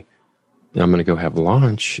away. And I'm going to go have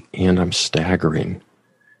lunch, and I'm staggering.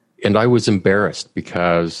 And I was embarrassed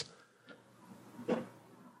because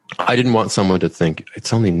I didn't want someone to think,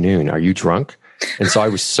 it's only noon. Are you drunk? And so I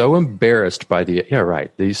was so embarrassed by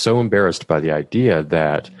so embarrassed by the idea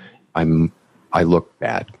that I look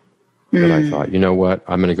bad. That I thought, you know what?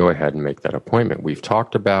 I'm going to go ahead and make that appointment. We've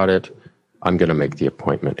talked about it. I'm going to make the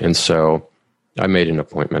appointment. And so I made an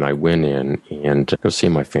appointment. I went in and go see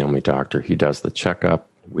my family doctor. He does the checkup.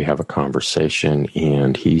 We have a conversation,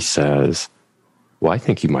 and he says, well, I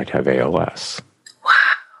think you might have ALS. Wow.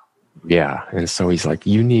 Yeah. And so he's like,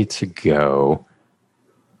 you need to go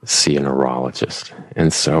see a neurologist.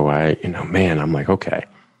 And so I'm like, okay.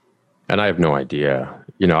 And I have no idea.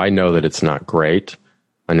 I know that it's not great.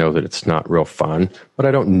 I know that it's not real fun, but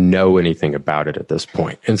I don't know anything about it at this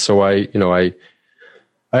point. And so I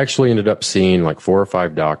actually ended up seeing like 4 or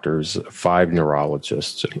 5 doctors, 5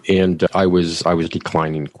 neurologists, and I was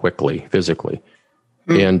declining quickly physically.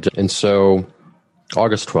 And so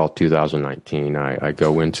August 12th, 2019, I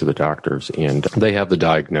go into the doctors, and they have the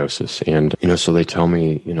diagnosis. And, so they tell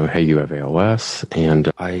me, hey, you have ALS. And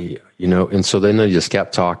and so then they just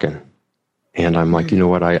kept talking. And I'm like, you know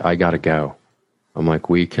what? I got to go. I'm like,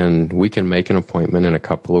 we can make an appointment in a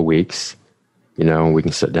couple of weeks. We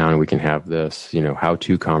can sit down and we can have this,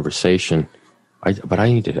 how-to conversation. But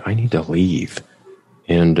I need to leave.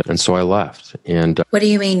 And so I left. And what do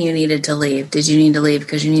you mean you needed to leave? Did you need to leave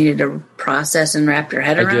because you needed to process and wrap your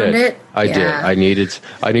head around it? I did. I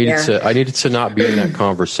needed to not be in that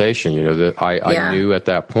conversation. That I knew at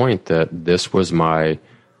that point that this was my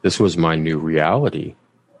new reality.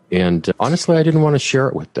 And honestly, I didn't want to share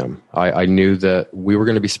it with them. I knew that we were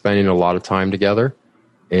going to be spending a lot of time together,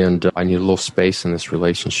 and I need a little space in this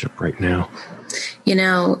relationship right now.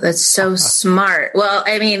 That's so smart. Well,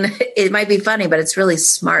 I mean, it might be funny, but it's really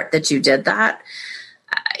smart that you did that.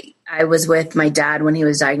 I was with my dad when he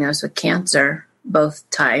was diagnosed with cancer, both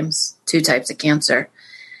times, 2 types of cancer.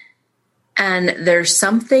 And there's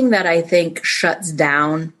something that I think shuts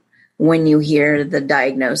down when you hear the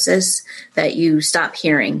diagnosis that you stop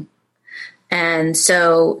hearing. And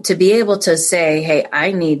so to be able to say, hey,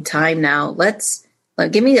 I need time now,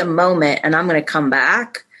 give me a moment and I'm going to come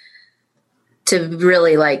back to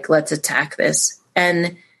really let's attack this.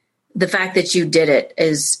 And the fact that you did it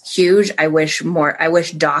is huge. I wish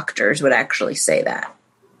doctors would actually say that.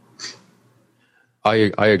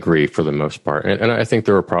 I agree for the most part. And I think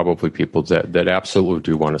there are probably people that absolutely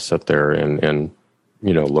do want to sit there and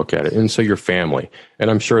look at it. And so your family, and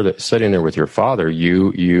I'm sure that sitting there with your father,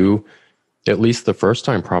 you at least the first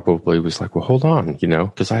time probably was like, well, hold on,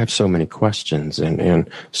 because I have so many questions and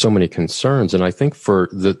so many concerns. And I think for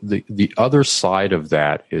the other side of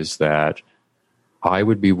that is that I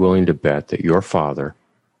would be willing to bet that your father,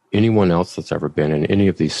 anyone else that's ever been in any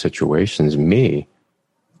of these situations, me,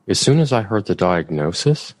 as soon as I heard the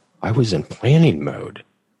diagnosis, I was in planning mode.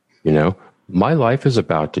 My life is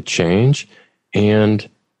about to change. And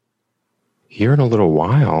here in a little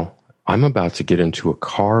while, I'm about to get into a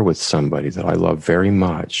car with somebody that I love very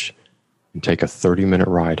much and take a 30-minute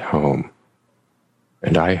ride home.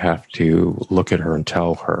 And I have to look at her and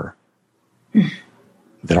tell her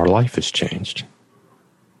that our life has changed.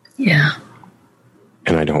 Yeah.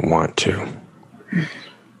 And I don't want to.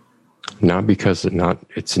 Not because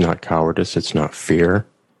it's not cowardice, it's not fear.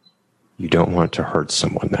 You don't want to hurt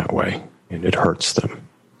someone that way, and it hurts them.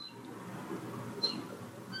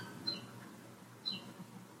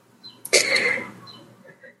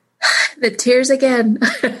 The tears again.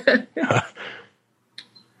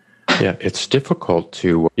 Yeah, it's difficult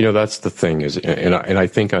to, that's the thing is, and I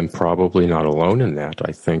think I'm probably not alone in that.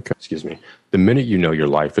 I think, the minute your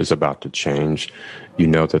life is about to change,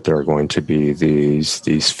 that there are going to be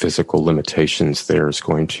these physical limitations. There's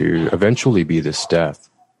going to eventually be this death.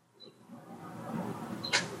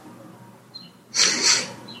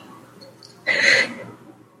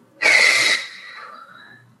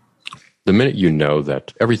 The minute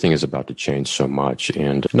that everything is about to change so much,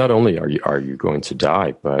 and not only are you going to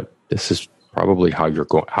die, but this is probably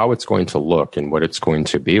how it's going to look and what it's going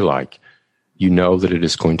to be like. That it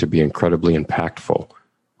is going to be incredibly impactful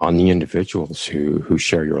on the individuals who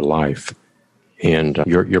share your life, and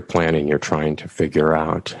you're planning. You're trying to figure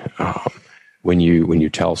out when you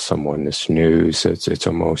tell someone this news. It's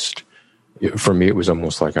almost, for me, it was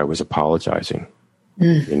almost like I was apologizing.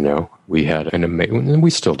 We had and we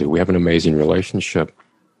still do. We have an amazing relationship.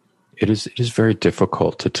 It is very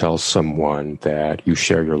difficult to tell someone that you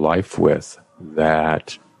share your life with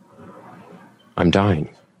that I'm dying,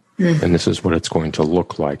 and this is what it's going to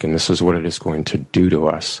look like, and this is what it is going to do to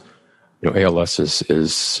us. ALS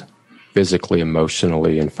is physically,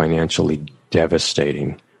 emotionally, and financially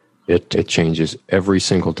devastating. It changes every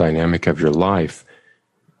single dynamic of your life,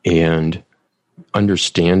 and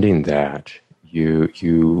understanding that. You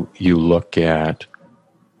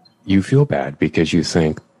feel bad because you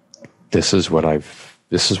think this is what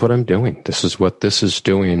I'm doing. This is what this is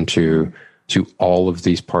doing to all of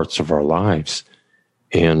these parts of our lives.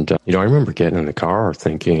 And I remember getting in the car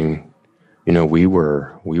thinking, we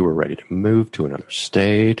were ready to move to another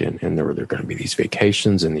state, and there were going to be these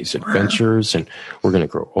vacations and these adventures, and we're going to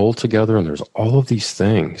grow old together, and there's all of these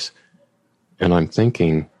things. And I'm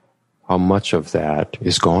thinking, how much of that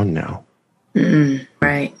is gone now?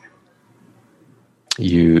 Right.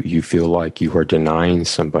 You feel like you are denying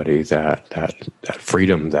somebody that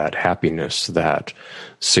freedom, that happiness, that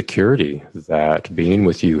security that being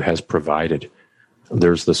with you has provided.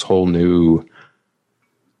 There's this whole new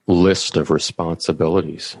list of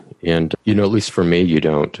responsibilities. And, at least for me,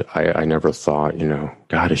 I never thought,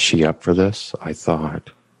 God, is she up for this? I thought,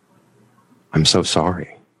 I'm so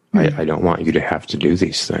sorry. I don't want you to have to do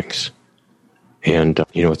these things. And,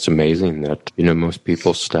 it's amazing that, most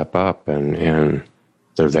people step up and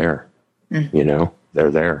they're there. They're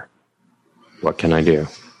there. What can I do?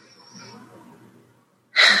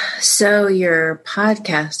 So your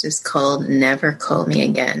podcast is called Never Call Me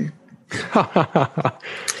Again.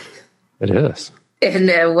 It is.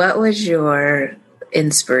 And what was your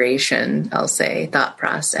inspiration, I'll say, thought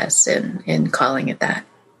process in calling it that?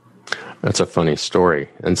 That's a funny story.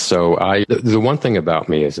 And so the one thing about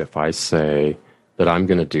me is if I say that I'm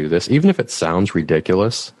going to do this, even if it sounds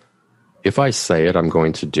ridiculous, if I say it, I'm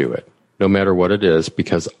going to do it, no matter what it is,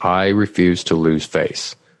 because I refuse to lose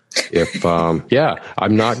face. If, I'm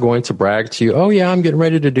not going to brag to you, I'm getting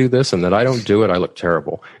ready to do this, and that I don't do it, I look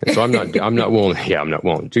terrible. And so I'm not willing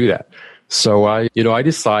to do that. So I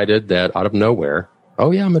decided that out of nowhere,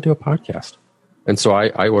 I'm going to do a podcast. And so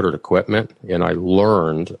I ordered equipment, and I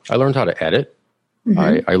learned how to edit.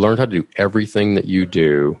 I learned how to do everything that you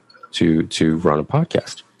do to run a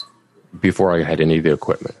podcast before I had any of the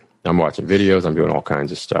equipment. I'm watching videos. I'm doing all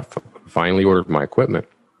kinds of stuff. Finally ordered my equipment.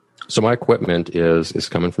 So my equipment is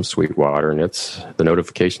coming from Sweetwater, and the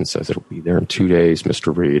notification says it'll be there in 2 days,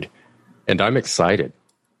 Mr. Reed. And I'm excited.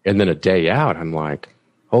 And then a day out, I'm like,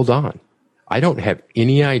 hold on. I don't have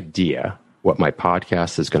any idea what my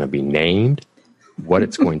podcast is going to be named, what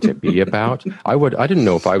it's going to be about. I didn't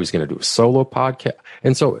know if I was going to do a solo podcast.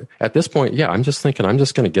 And so at this point, I'm just thinking I'm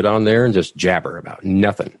just going to get on there and just jabber about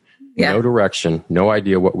nothing. Yeah. No direction, no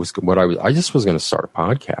idea I just was going to start a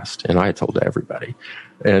podcast, and I had told everybody.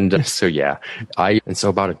 And so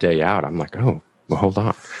about a day out, I'm like, oh, well, hold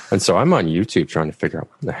on. And so I'm on YouTube trying to figure out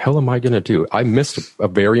what the hell am I going to do? I missed a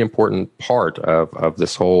very important part of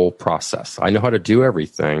this whole process. I know how to do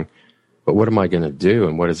everything, but what am I going to do,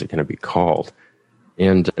 and what is it going to be called?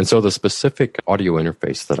 And so the specific audio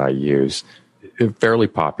interface that I use is fairly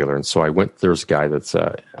popular. And so there's a guy that's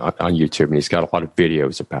on YouTube, and he's got a lot of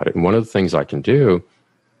videos about it. And one of the things I can do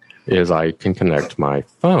is I can connect my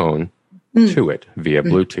phone to it via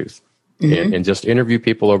Bluetooth and just interview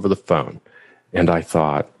people over the phone. And I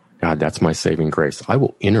thought, God, that's my saving grace. I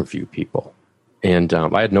will interview people. And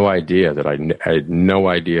I had no idea I had no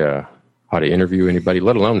idea how to interview anybody,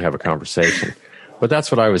 let alone have a conversation. But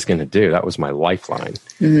that's what I was going to do. That was my lifeline.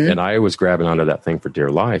 And I was grabbing onto that thing for dear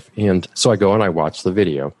life. And so I go and I watch the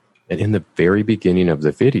video. And in the very beginning of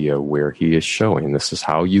the video where he is showing, this is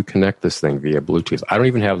how you connect this thing via Bluetooth. I don't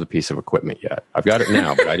even have the piece of equipment yet. I've got it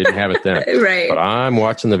now, but I didn't have it then. Right. But I'm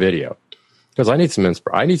watching the video because I need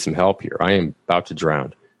some help here. I am about to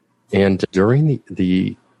drown. And during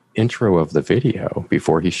the intro of the video,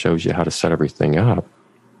 before he shows you how to set everything up,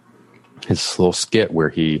 his little skit where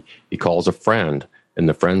he calls a friend, and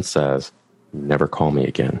the friend says, "Never call me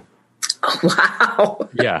again." Oh, wow.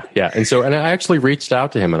 Yeah. And I actually reached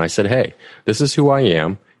out to him, and I said, "Hey, this is who I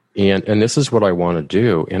am, and this is what I want to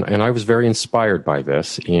do." And I was very inspired by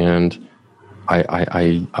this, and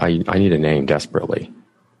I need a name desperately.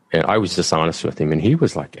 And I was just honest with him, and he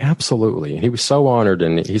was like, "Absolutely." And he was so honored,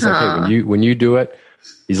 and he's like, "Hey, when you do it,"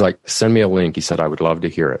 he's like, "Send me a link." He said, "I would love to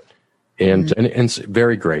hear it." And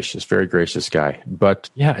very gracious guy.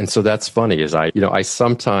 But and so that's funny is I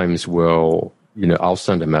sometimes will, I'll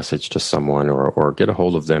send a message to someone or get a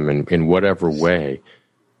hold of them in whatever way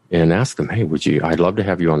and ask them, "Hey, I'd love to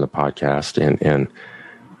have you on the podcast." And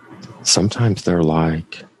sometimes they're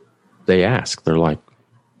like,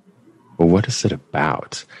 "Well, what is it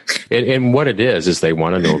about?" And what it is they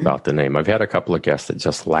want to know about the name. I've had a couple of guests that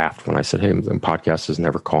just laughed when I said, "Hey, the podcast is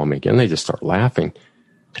Never Call Me Again." They just start laughing.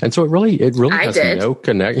 And so it really has no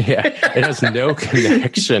it has no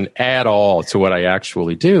connection at all to what I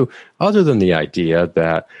actually do, other than the idea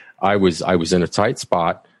that I was in a tight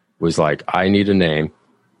spot, was like, I need a name,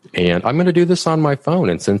 and I'm going to do this on my phone.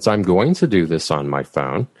 And since I'm going to do this on my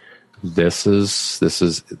phone, this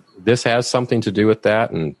has something to do with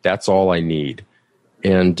that, and that's all I need.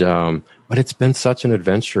 And but it's been such an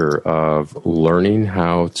adventure of learning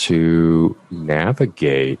how to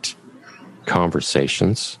navigate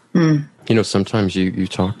conversations. Sometimes you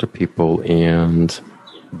talk to people and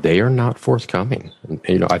they are not forthcoming.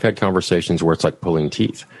 I've had conversations where it's like pulling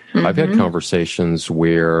teeth. I've had conversations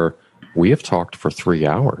where we have talked for 3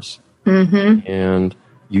 hours, and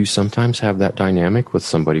you sometimes have that dynamic with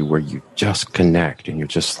somebody where you just connect and you're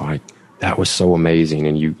just like, that was so amazing.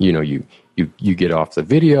 And you get off the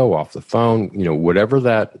video, off the phone, whatever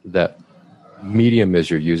that medium is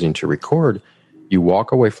you're using to record, you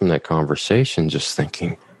walk away from that conversation just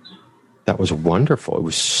thinking, that was wonderful. It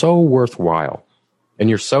was so worthwhile. And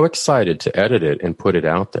you're so excited to edit it and put it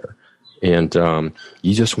out there. And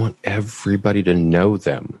you just want everybody to know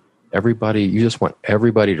them. You just want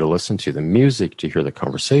everybody to listen to the music, to hear the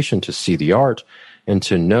conversation, to see the art, and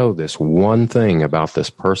to know this one thing about this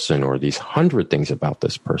person or these 100 things about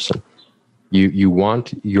this person. You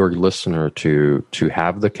want your listener to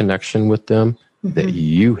have the connection with them that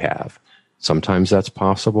you have. Sometimes that's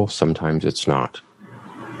possible. Sometimes it's not.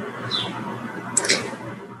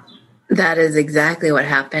 That is exactly what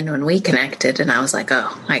happened when we connected. And I was like,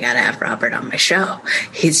 oh, I got to have Robert on my show.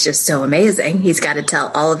 He's just so amazing. He's got to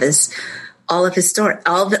tell all of his story,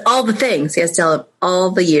 all the things. He has to tell all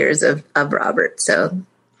the years of Robert. So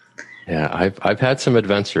yeah, I've had some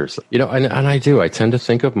adventures, and I do. I tend to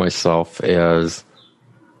think of myself as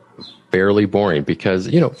fairly boring because,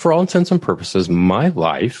 for all intents and purposes, my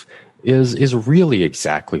life is really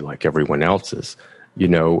exactly like everyone else's.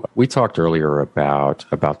 We talked earlier about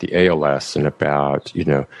the ALS and about,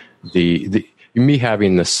 me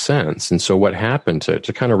having this sense. And so what happened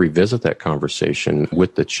to kind of revisit that conversation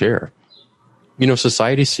with the chair,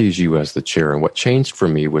 society sees you as the chair. And what changed for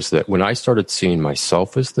me was that when I started seeing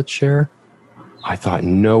myself as the chair, I thought,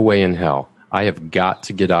 no way in hell. I have got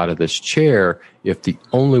to get out of this chair if the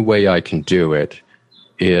only way I can do it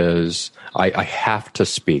is I have to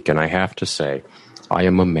speak and I have to say, I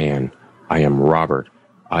am a man. I am Robert.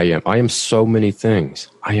 I am so many things.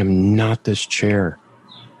 I am not this chair.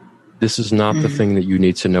 This is not the thing that you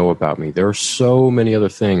need to know about me. There are so many other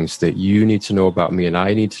things that you need to know about me and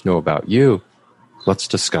I need to know about you. Let's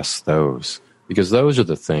discuss those, because those are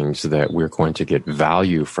the things that we're going to get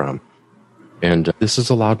value from. And this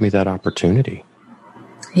has allowed me that opportunity.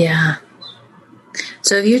 Yeah.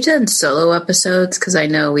 So have you done solo episodes? Because I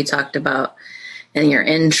know we talked about in your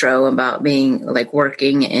intro about being like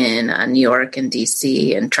working in New York and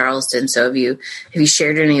DC and Charleston. So have you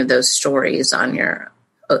shared any of those stories on your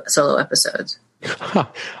solo episodes?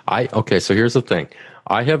 Okay, so here's the thing.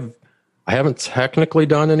 I haven't technically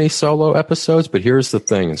done any solo episodes, but here's the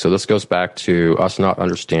thing. And so this goes back to us not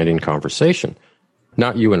understanding conversation.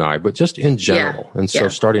 Not you and I, but just in general. Yeah. And so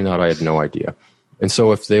starting out, I had no idea. And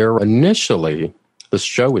so if they're initially, the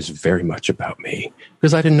show is very much about me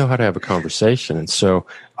because I didn't know how to have a conversation. And so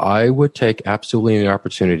I would take absolutely any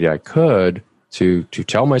opportunity I could to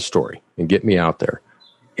tell my story and get me out there.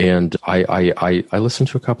 And I listened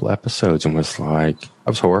to a couple episodes and was like, I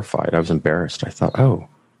was horrified. I was embarrassed. I thought, oh,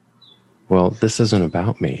 well, this isn't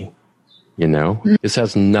about me. This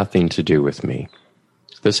has nothing to do with me.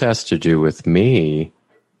 This has to do with me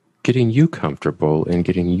getting you comfortable and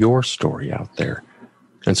getting your story out there.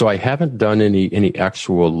 And so I haven't done any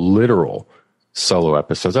actual literal solo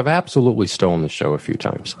episodes. I've absolutely stolen the show a few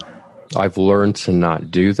times. I've learned to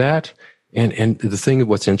not do that. And the thing,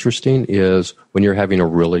 what's interesting is when you're having a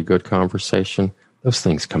really good conversation, those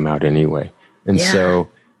things come out anyway. And so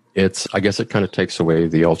I guess it kind of takes away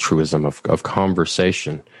the altruism of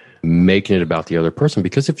conversation, making it about the other person.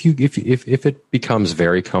 Because if it becomes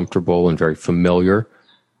very comfortable and very familiar,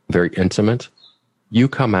 very intimate, you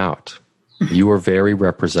come out. You are very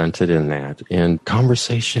represented in that. And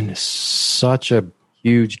conversation is such a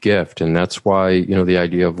huge gift. And that's why, the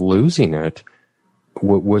idea of losing it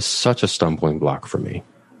was such a stumbling block for me.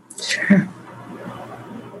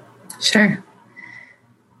 Sure.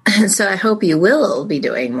 So I hope you will be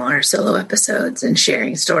doing more solo episodes and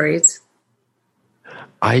sharing stories.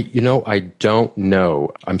 I don't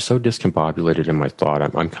know. I'm so discombobulated in my thought.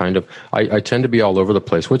 I'm kind of, I tend to be all over the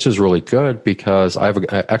place, which is really good because I have an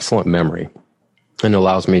excellent memory and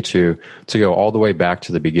allows me to go all the way back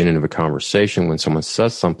to the beginning of a conversation when someone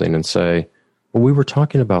says something and say, well, we were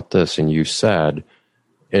talking about this and you said,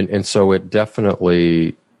 and so it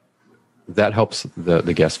definitely, that helps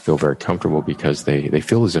the guests feel very comfortable because they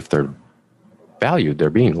feel as if they're valued,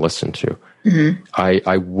 they're being listened to. Mm-hmm.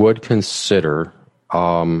 I would consider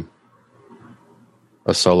a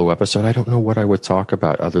solo episode. I don't know what I would talk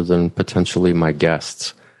about other than potentially my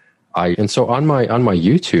guests. And so on my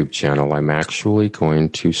YouTube channel, I'm actually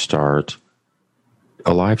going to start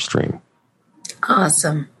a live stream.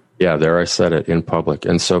 Awesome. Yeah, there I said it in public.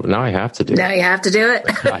 And so now I have to do it. Now you have to do it.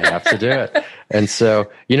 I have to do it. And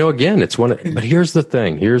so, again, it's but here's the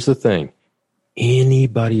thing.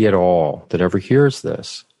 Anybody at all that ever hears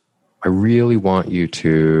this, I really want you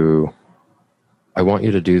to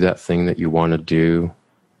do that thing that you want to do,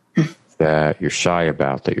 that you're shy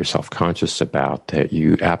about, that you're self-conscious about, that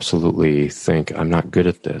you absolutely think, I'm not good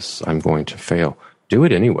at this, I'm going to fail. Do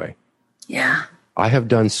it anyway. Yeah. I have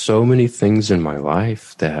done so many things in my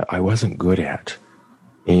life that I wasn't good at.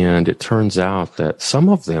 And it turns out that some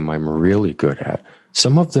of them I'm really good at.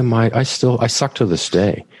 Some of them I suck to this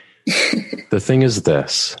day. The thing is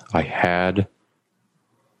this, I had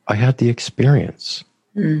the experience.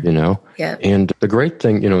 Yeah. And the great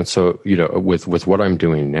thing, with what I'm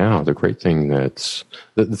doing now, the great thing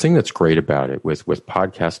the thing that's great about it with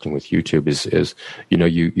podcasting, with YouTube is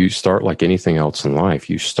you start like anything else in life.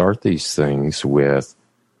 You start these things with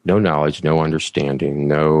no knowledge, no understanding,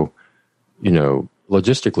 no,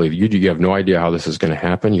 logistically, you have no idea how this is going to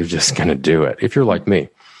happen. You're just going to do it. If you're like me.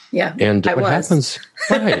 Yeah. And what happens,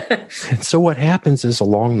 right. And so what happens is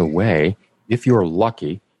along the way, if you're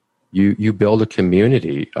lucky, you build a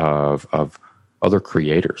community of other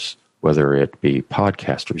creators, whether it be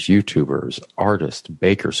podcasters, YouTubers, artists,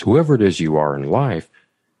 bakers, whoever it is you are in life.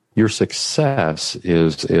 Your success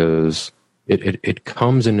it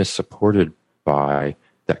comes and is supported by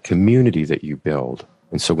that community that you build.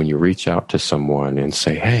 And so when you reach out to someone and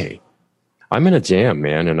say, hey, I'm in a jam,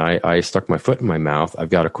 man, and I stuck my foot in my mouth. I've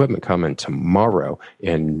got equipment coming tomorrow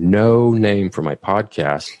and no name for my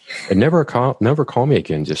podcast. And never call me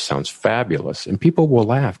again just sounds fabulous. And people will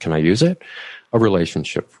laugh. Can I use it? A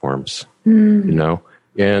relationship forms, and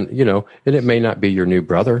it may not be your new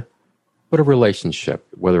brother, but a relationship,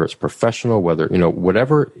 whether it's professional, whether,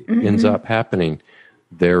 whatever ends up happening,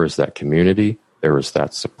 there is that community, there is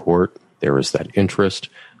that support, there is that interest,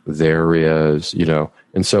 there is,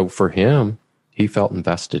 and so for him, he felt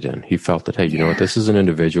invested in. He felt that, hey, you know what, this is an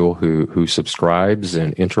individual who subscribes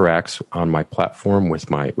and interacts on my platform with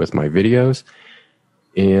my videos,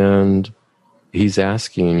 and he's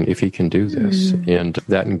asking if he can do this. And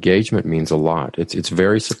that engagement means a lot. It's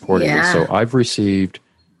very supportive. Yeah. And so I've received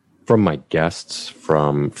from my guests,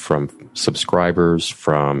 from subscribers,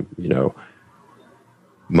 from,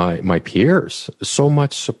 my peers, so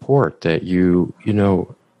much support that even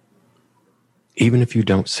if you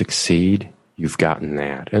don't succeed, you've gotten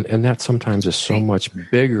that. And that sometimes is so much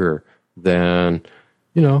bigger than,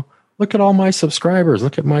 look at all my subscribers,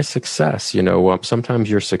 look at my success. Sometimes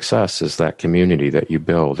your success is that community that you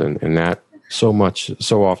build. And that so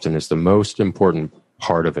often is the most important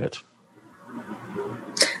part of it.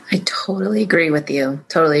 I totally agree with you.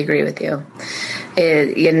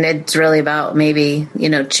 And it's really about maybe,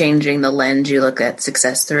 changing the lens you look at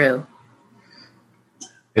success through.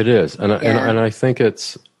 It is. And I think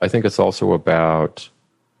it's also about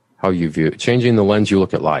how you view, changing the lens you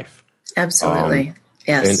look at life. Absolutely.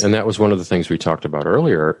 Yes. And that was one of the things we talked about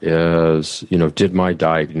earlier is, did my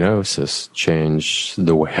diagnosis change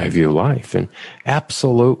the way I view life? And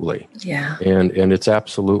absolutely. Yeah. And it's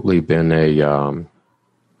absolutely been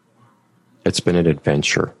it's been an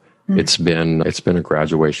adventure. It's been a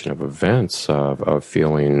graduation of events of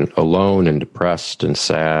feeling alone and depressed and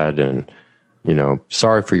sad and,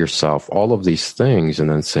 sorry for yourself, all of these things. And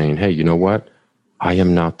then saying, hey, you know what? I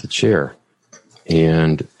am not the chair.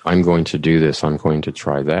 And I'm going to do this. I'm going to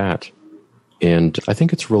try that. And I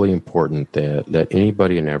think it's really important that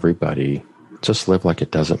anybody and everybody just live like it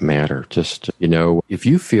doesn't matter. Just, if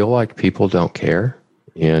you feel like people don't care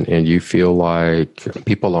and you feel like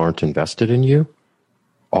people aren't invested in you,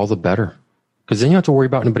 all the better. Because then you don't have to worry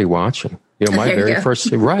about anybody watching. My very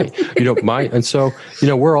first, right. And so,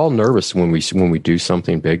 we're all nervous when we do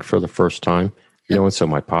something big for the first time. And so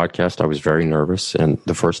my podcast, I was very nervous, and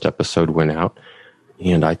the first episode went out,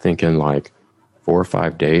 and I think in like 4 or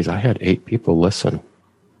 5 days, I had 8 people listen.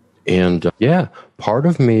 And part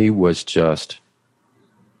of me was just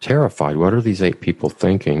terrified. What are these 8 people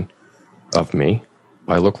thinking of me?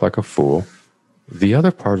 I look like a fool. The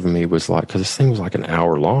other part of me was like, because this thing was like an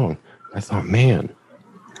hour long, I thought, man,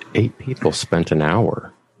 8 people spent an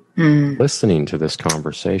hour listening to this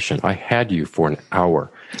conversation. I had you for an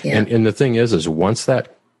hour. Yeah. And the thing is once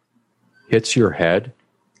that hits your head,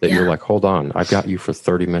 that you're like, hold on, I've got you for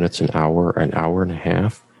 30 minutes, an hour and a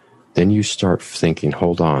half. Then you start thinking,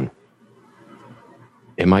 hold on,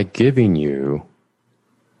 am I giving you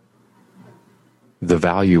the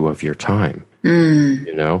value of your time?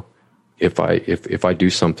 If I do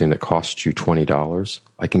something that costs you $20,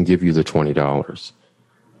 I can give you the $20.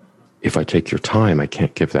 If I take your time, I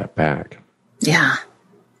can't give that back. Yeah.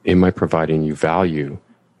 Am I providing you value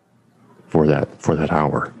for that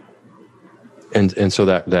hour? And so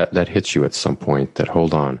that hits you at some point that,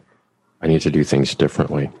 hold on, I need to do things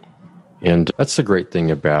differently. And that's the great thing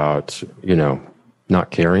about, not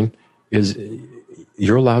caring is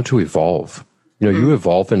you're allowed to evolve. You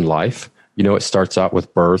evolve in life. It starts out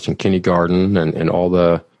with birth and kindergarten and all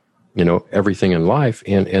the, everything in life.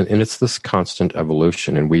 And it's this constant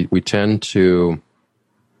evolution. And we tend to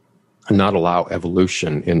not allow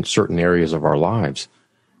evolution in certain areas of our lives.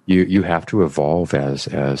 You have to evolve as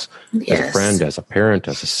a friend, as a parent,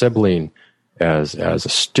 as a sibling, as a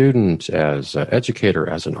student, as an educator,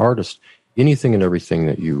 as an artist, anything and everything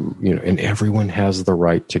that and everyone has the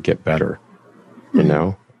right to get better,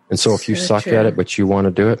 And so if you suck at it, but you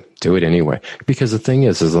want to do it anyway. Because the thing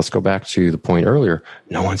is let's go back to the point earlier,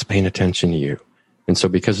 no one's paying attention to you. And so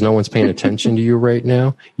because no one's paying attention to you right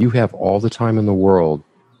now, you have all the time in the world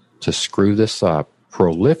to screw this up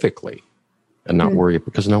prolifically and not worry,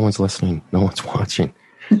 because no one's listening, no one's watching.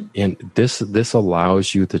 And this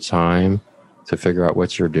allows you the time to figure out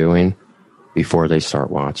what you're doing before they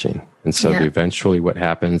start watching. And so eventually what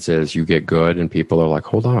happens is you get good and people are like,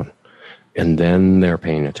 hold on. And then they're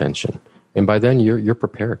paying attention. And by then you're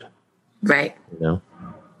prepared. Right.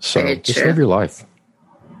 So just live your life.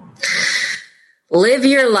 Live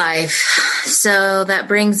your life. So that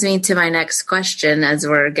brings me to my next question as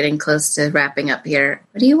we're getting close to wrapping up here.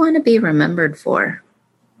 What do you want to be remembered for?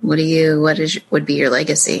 Would be your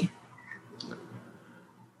legacy?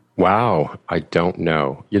 Wow, I don't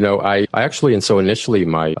know. You know, I actually, and so initially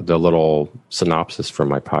the little synopsis for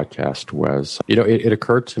my podcast was, you know, it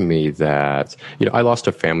occurred to me that, you know, I lost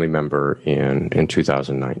a family member in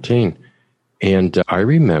 2019. And I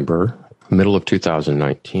remember middle of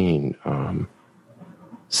 2019,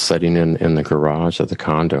 sitting in the garage of the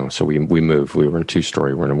condo. So we moved. We were in a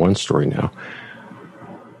 2-story. We're in a 1-story now.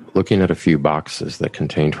 Looking at a few boxes that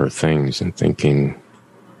contained her things and thinking,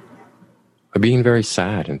 being very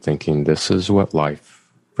sad and thinking, this is what life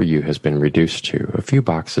for you has been reduced to, a few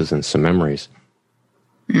boxes and some memories.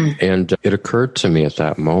 And it occurred to me at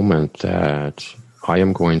that moment that I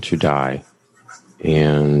am going to die.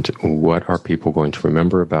 And what are people going to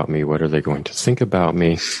remember about me? What are they going to think about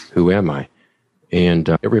me? Who am I? And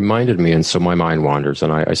it reminded me, and so my mind wanders,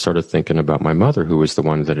 and I started thinking about my mother, who was the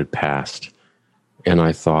one that had passed. And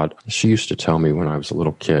I thought, she used to tell me when I was a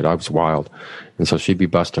little kid, I was wild. And so she'd be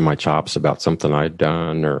busting my chops about something I'd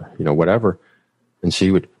done or, you know, whatever. And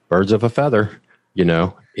she would, birds of a feather, you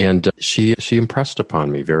know. And she impressed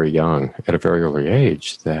upon me very young, at a very early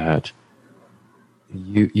age, that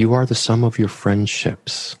you are the sum of your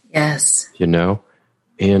friendships. Yes. You know?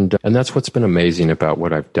 And that's what's been amazing about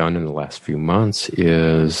what I've done in the last few months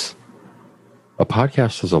is a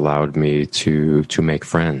podcast has allowed me to make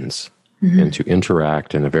friends. And to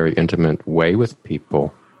interact in a very intimate way with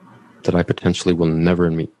people that I potentially will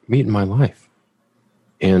never meet in my life.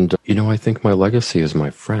 And, you know, I think my legacy is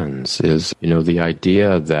my friends, is, you know, the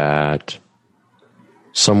idea that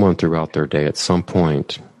someone throughout their day at some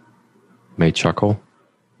point may chuckle,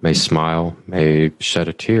 may smile, may shed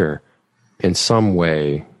a tear, in some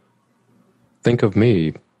way think of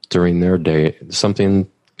me during their day,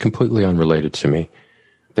 something completely unrelated to me.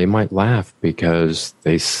 They might laugh because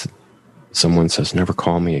someone says, never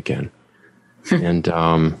call me again. And,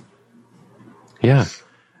 yeah,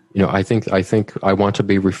 you know, I think I want to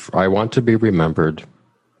be remembered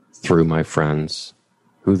through my friends,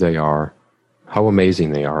 who they are, how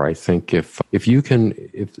amazing they are. I think if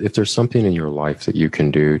there's something in your life that you can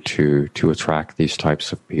do to attract these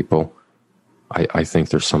types of people, I think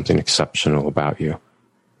there's something exceptional about you.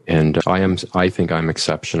 And I think I'm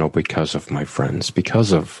exceptional because of my friends,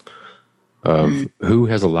 because of who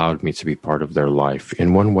has allowed me to be part of their life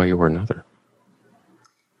in one way or another.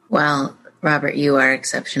 Well, Robert, you are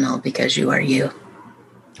exceptional because you are you.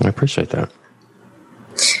 I appreciate that.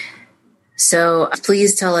 So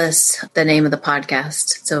please tell us the name of the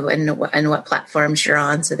podcast. So and what platforms you're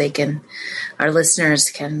on so our listeners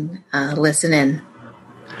can listen in.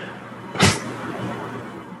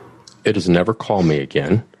 It is Never Call Me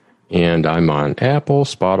Again. And I'm on Apple,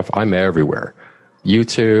 Spotify. I'm everywhere.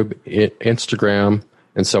 YouTube, Instagram.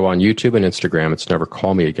 And so on YouTube and Instagram, it's Never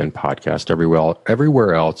Call Me Again podcast.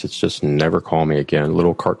 Everywhere else, it's just Never Call Me Again. A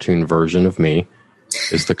little cartoon version of me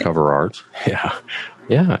is the cover art. Yeah.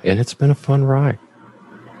 Yeah. And it's been a fun ride.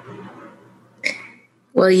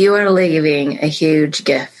 Well, you are leaving a huge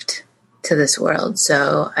gift to this world.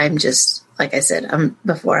 So I'm just, like I said, I'm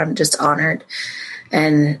just honored.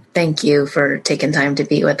 And thank you for taking time to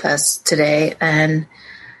be with us today. And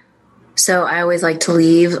so I always like to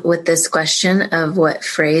leave with this question of what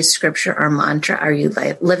phrase, scripture, or mantra are you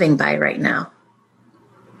living by right now?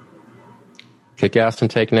 Kick ass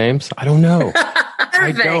and take names? I don't know.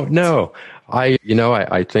 I don't know. I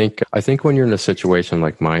think when you're in a situation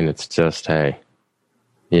like mine, it's just, hey,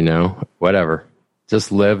 you know, whatever.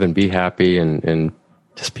 Just live and be happy and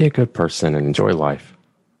just be a good person and enjoy life.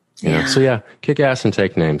 You know? So yeah, kick ass and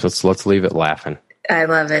take names. Let's leave it laughing. I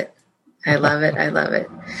love it. I love it. I love it.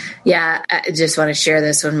 Yeah, I just want to share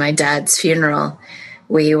this. When my dad's funeral,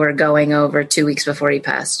 we were going over 2 weeks before he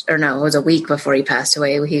passed, or no, it was a week before he passed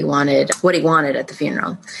away. He wanted what he wanted at the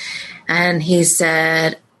funeral. And he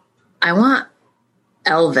said, I want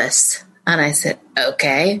Elvis. And I said,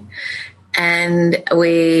 okay. And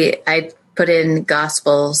I put in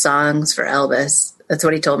gospel songs for Elvis. That's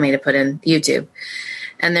what he told me to put in YouTube.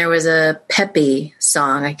 And there was a peppy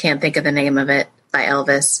song, I can't think of the name of it, by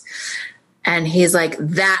Elvis. And he's like,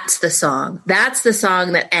 that's the song. That's the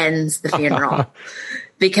song that ends the funeral.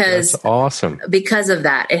 Because that's awesome. Because of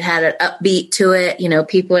that. It had an upbeat to it. You know,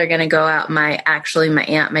 people are going to go out. My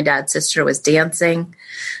aunt, my dad's sister was dancing.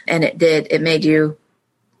 And it made you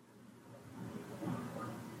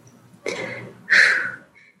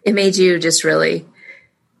just really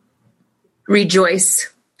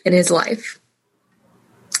rejoice in his life.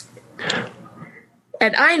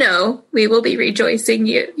 And I know we will be rejoicing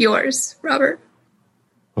yours, Robert.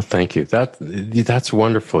 Well, thank you. That's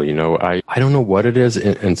wonderful. You know, I don't know what it is.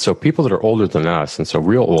 And so people that are older than us, and so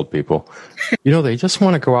real old people, you know, they just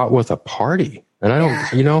want to go out with a party. And I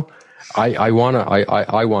don't, you know, I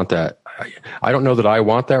want that. I don't know that I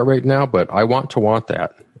want that right now, but I want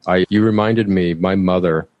that. You reminded me, my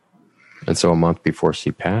mother, and so a month before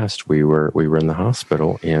she passed, we were in the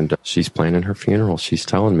hospital, and she's planning her funeral. She's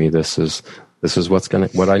telling me this is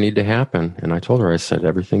what I need to happen. And I told her, I said,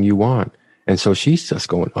 everything you want. And so she's just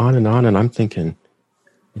going on, and I'm thinking,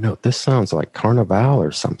 this sounds like Carnival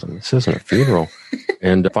or something. This isn't a funeral.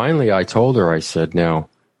 And finally I told her, I said,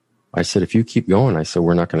 if you keep going, I said,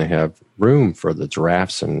 we're not going to have room for the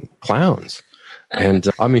giraffes and clowns. And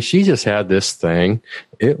she just had this thing.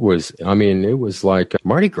 It was like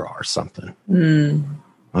Mardi Gras or something.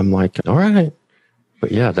 I'm like, all right.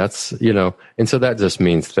 But yeah, that's, and so that just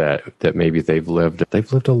means that maybe they've lived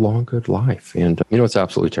a long, good life. And, it's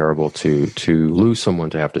absolutely terrible to lose someone,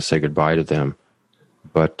 to have to say goodbye to them.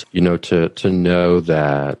 But, to know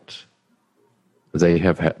that they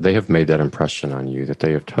have made that impression on you, that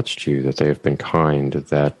they have touched you, that they have been kind,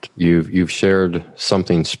 that you've shared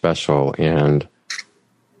something special. And,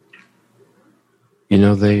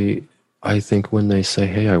 I think when they say,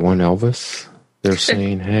 hey, I want Elvis, they're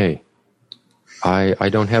saying, hey, I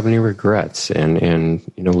don't have any regrets, and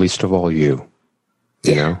least of all you,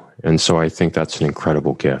 know? And so I think that's an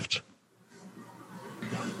incredible gift.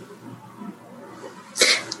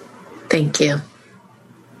 Thank you.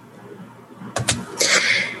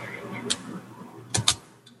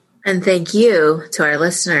 And thank you to our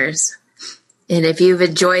listeners. And if you've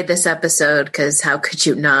enjoyed this episode, because how could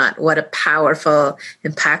you not? What a powerful,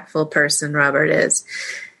 impactful person Robert is.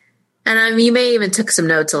 And you may even took some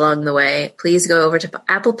notes along the way. Please go over to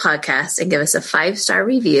Apple Podcasts and give us a 5-star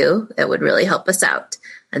review. That would really help us out.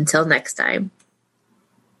 Until next time.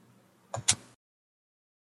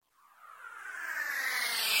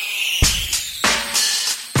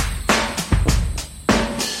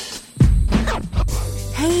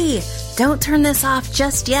 Hey, don't turn this off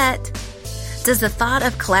just yet. Does the thought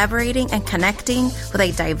of collaborating and connecting with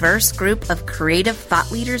a diverse group of creative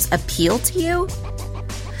thought leaders appeal to you?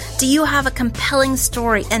 Do you have a compelling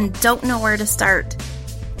story and don't know where to start?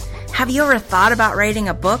 Have you ever thought about writing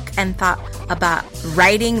a book and thought about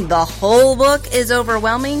writing the whole book is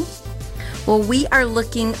overwhelming? Well, we are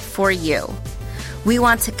looking for you. We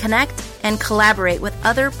want to connect and collaborate with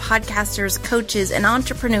other podcasters, coaches, and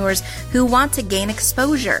entrepreneurs who want to gain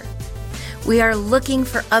exposure. We are looking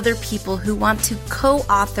for other people who want to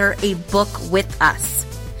co-author a book with us.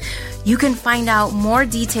 You can find out more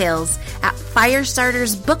details at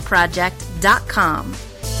firestartersbookproject.com.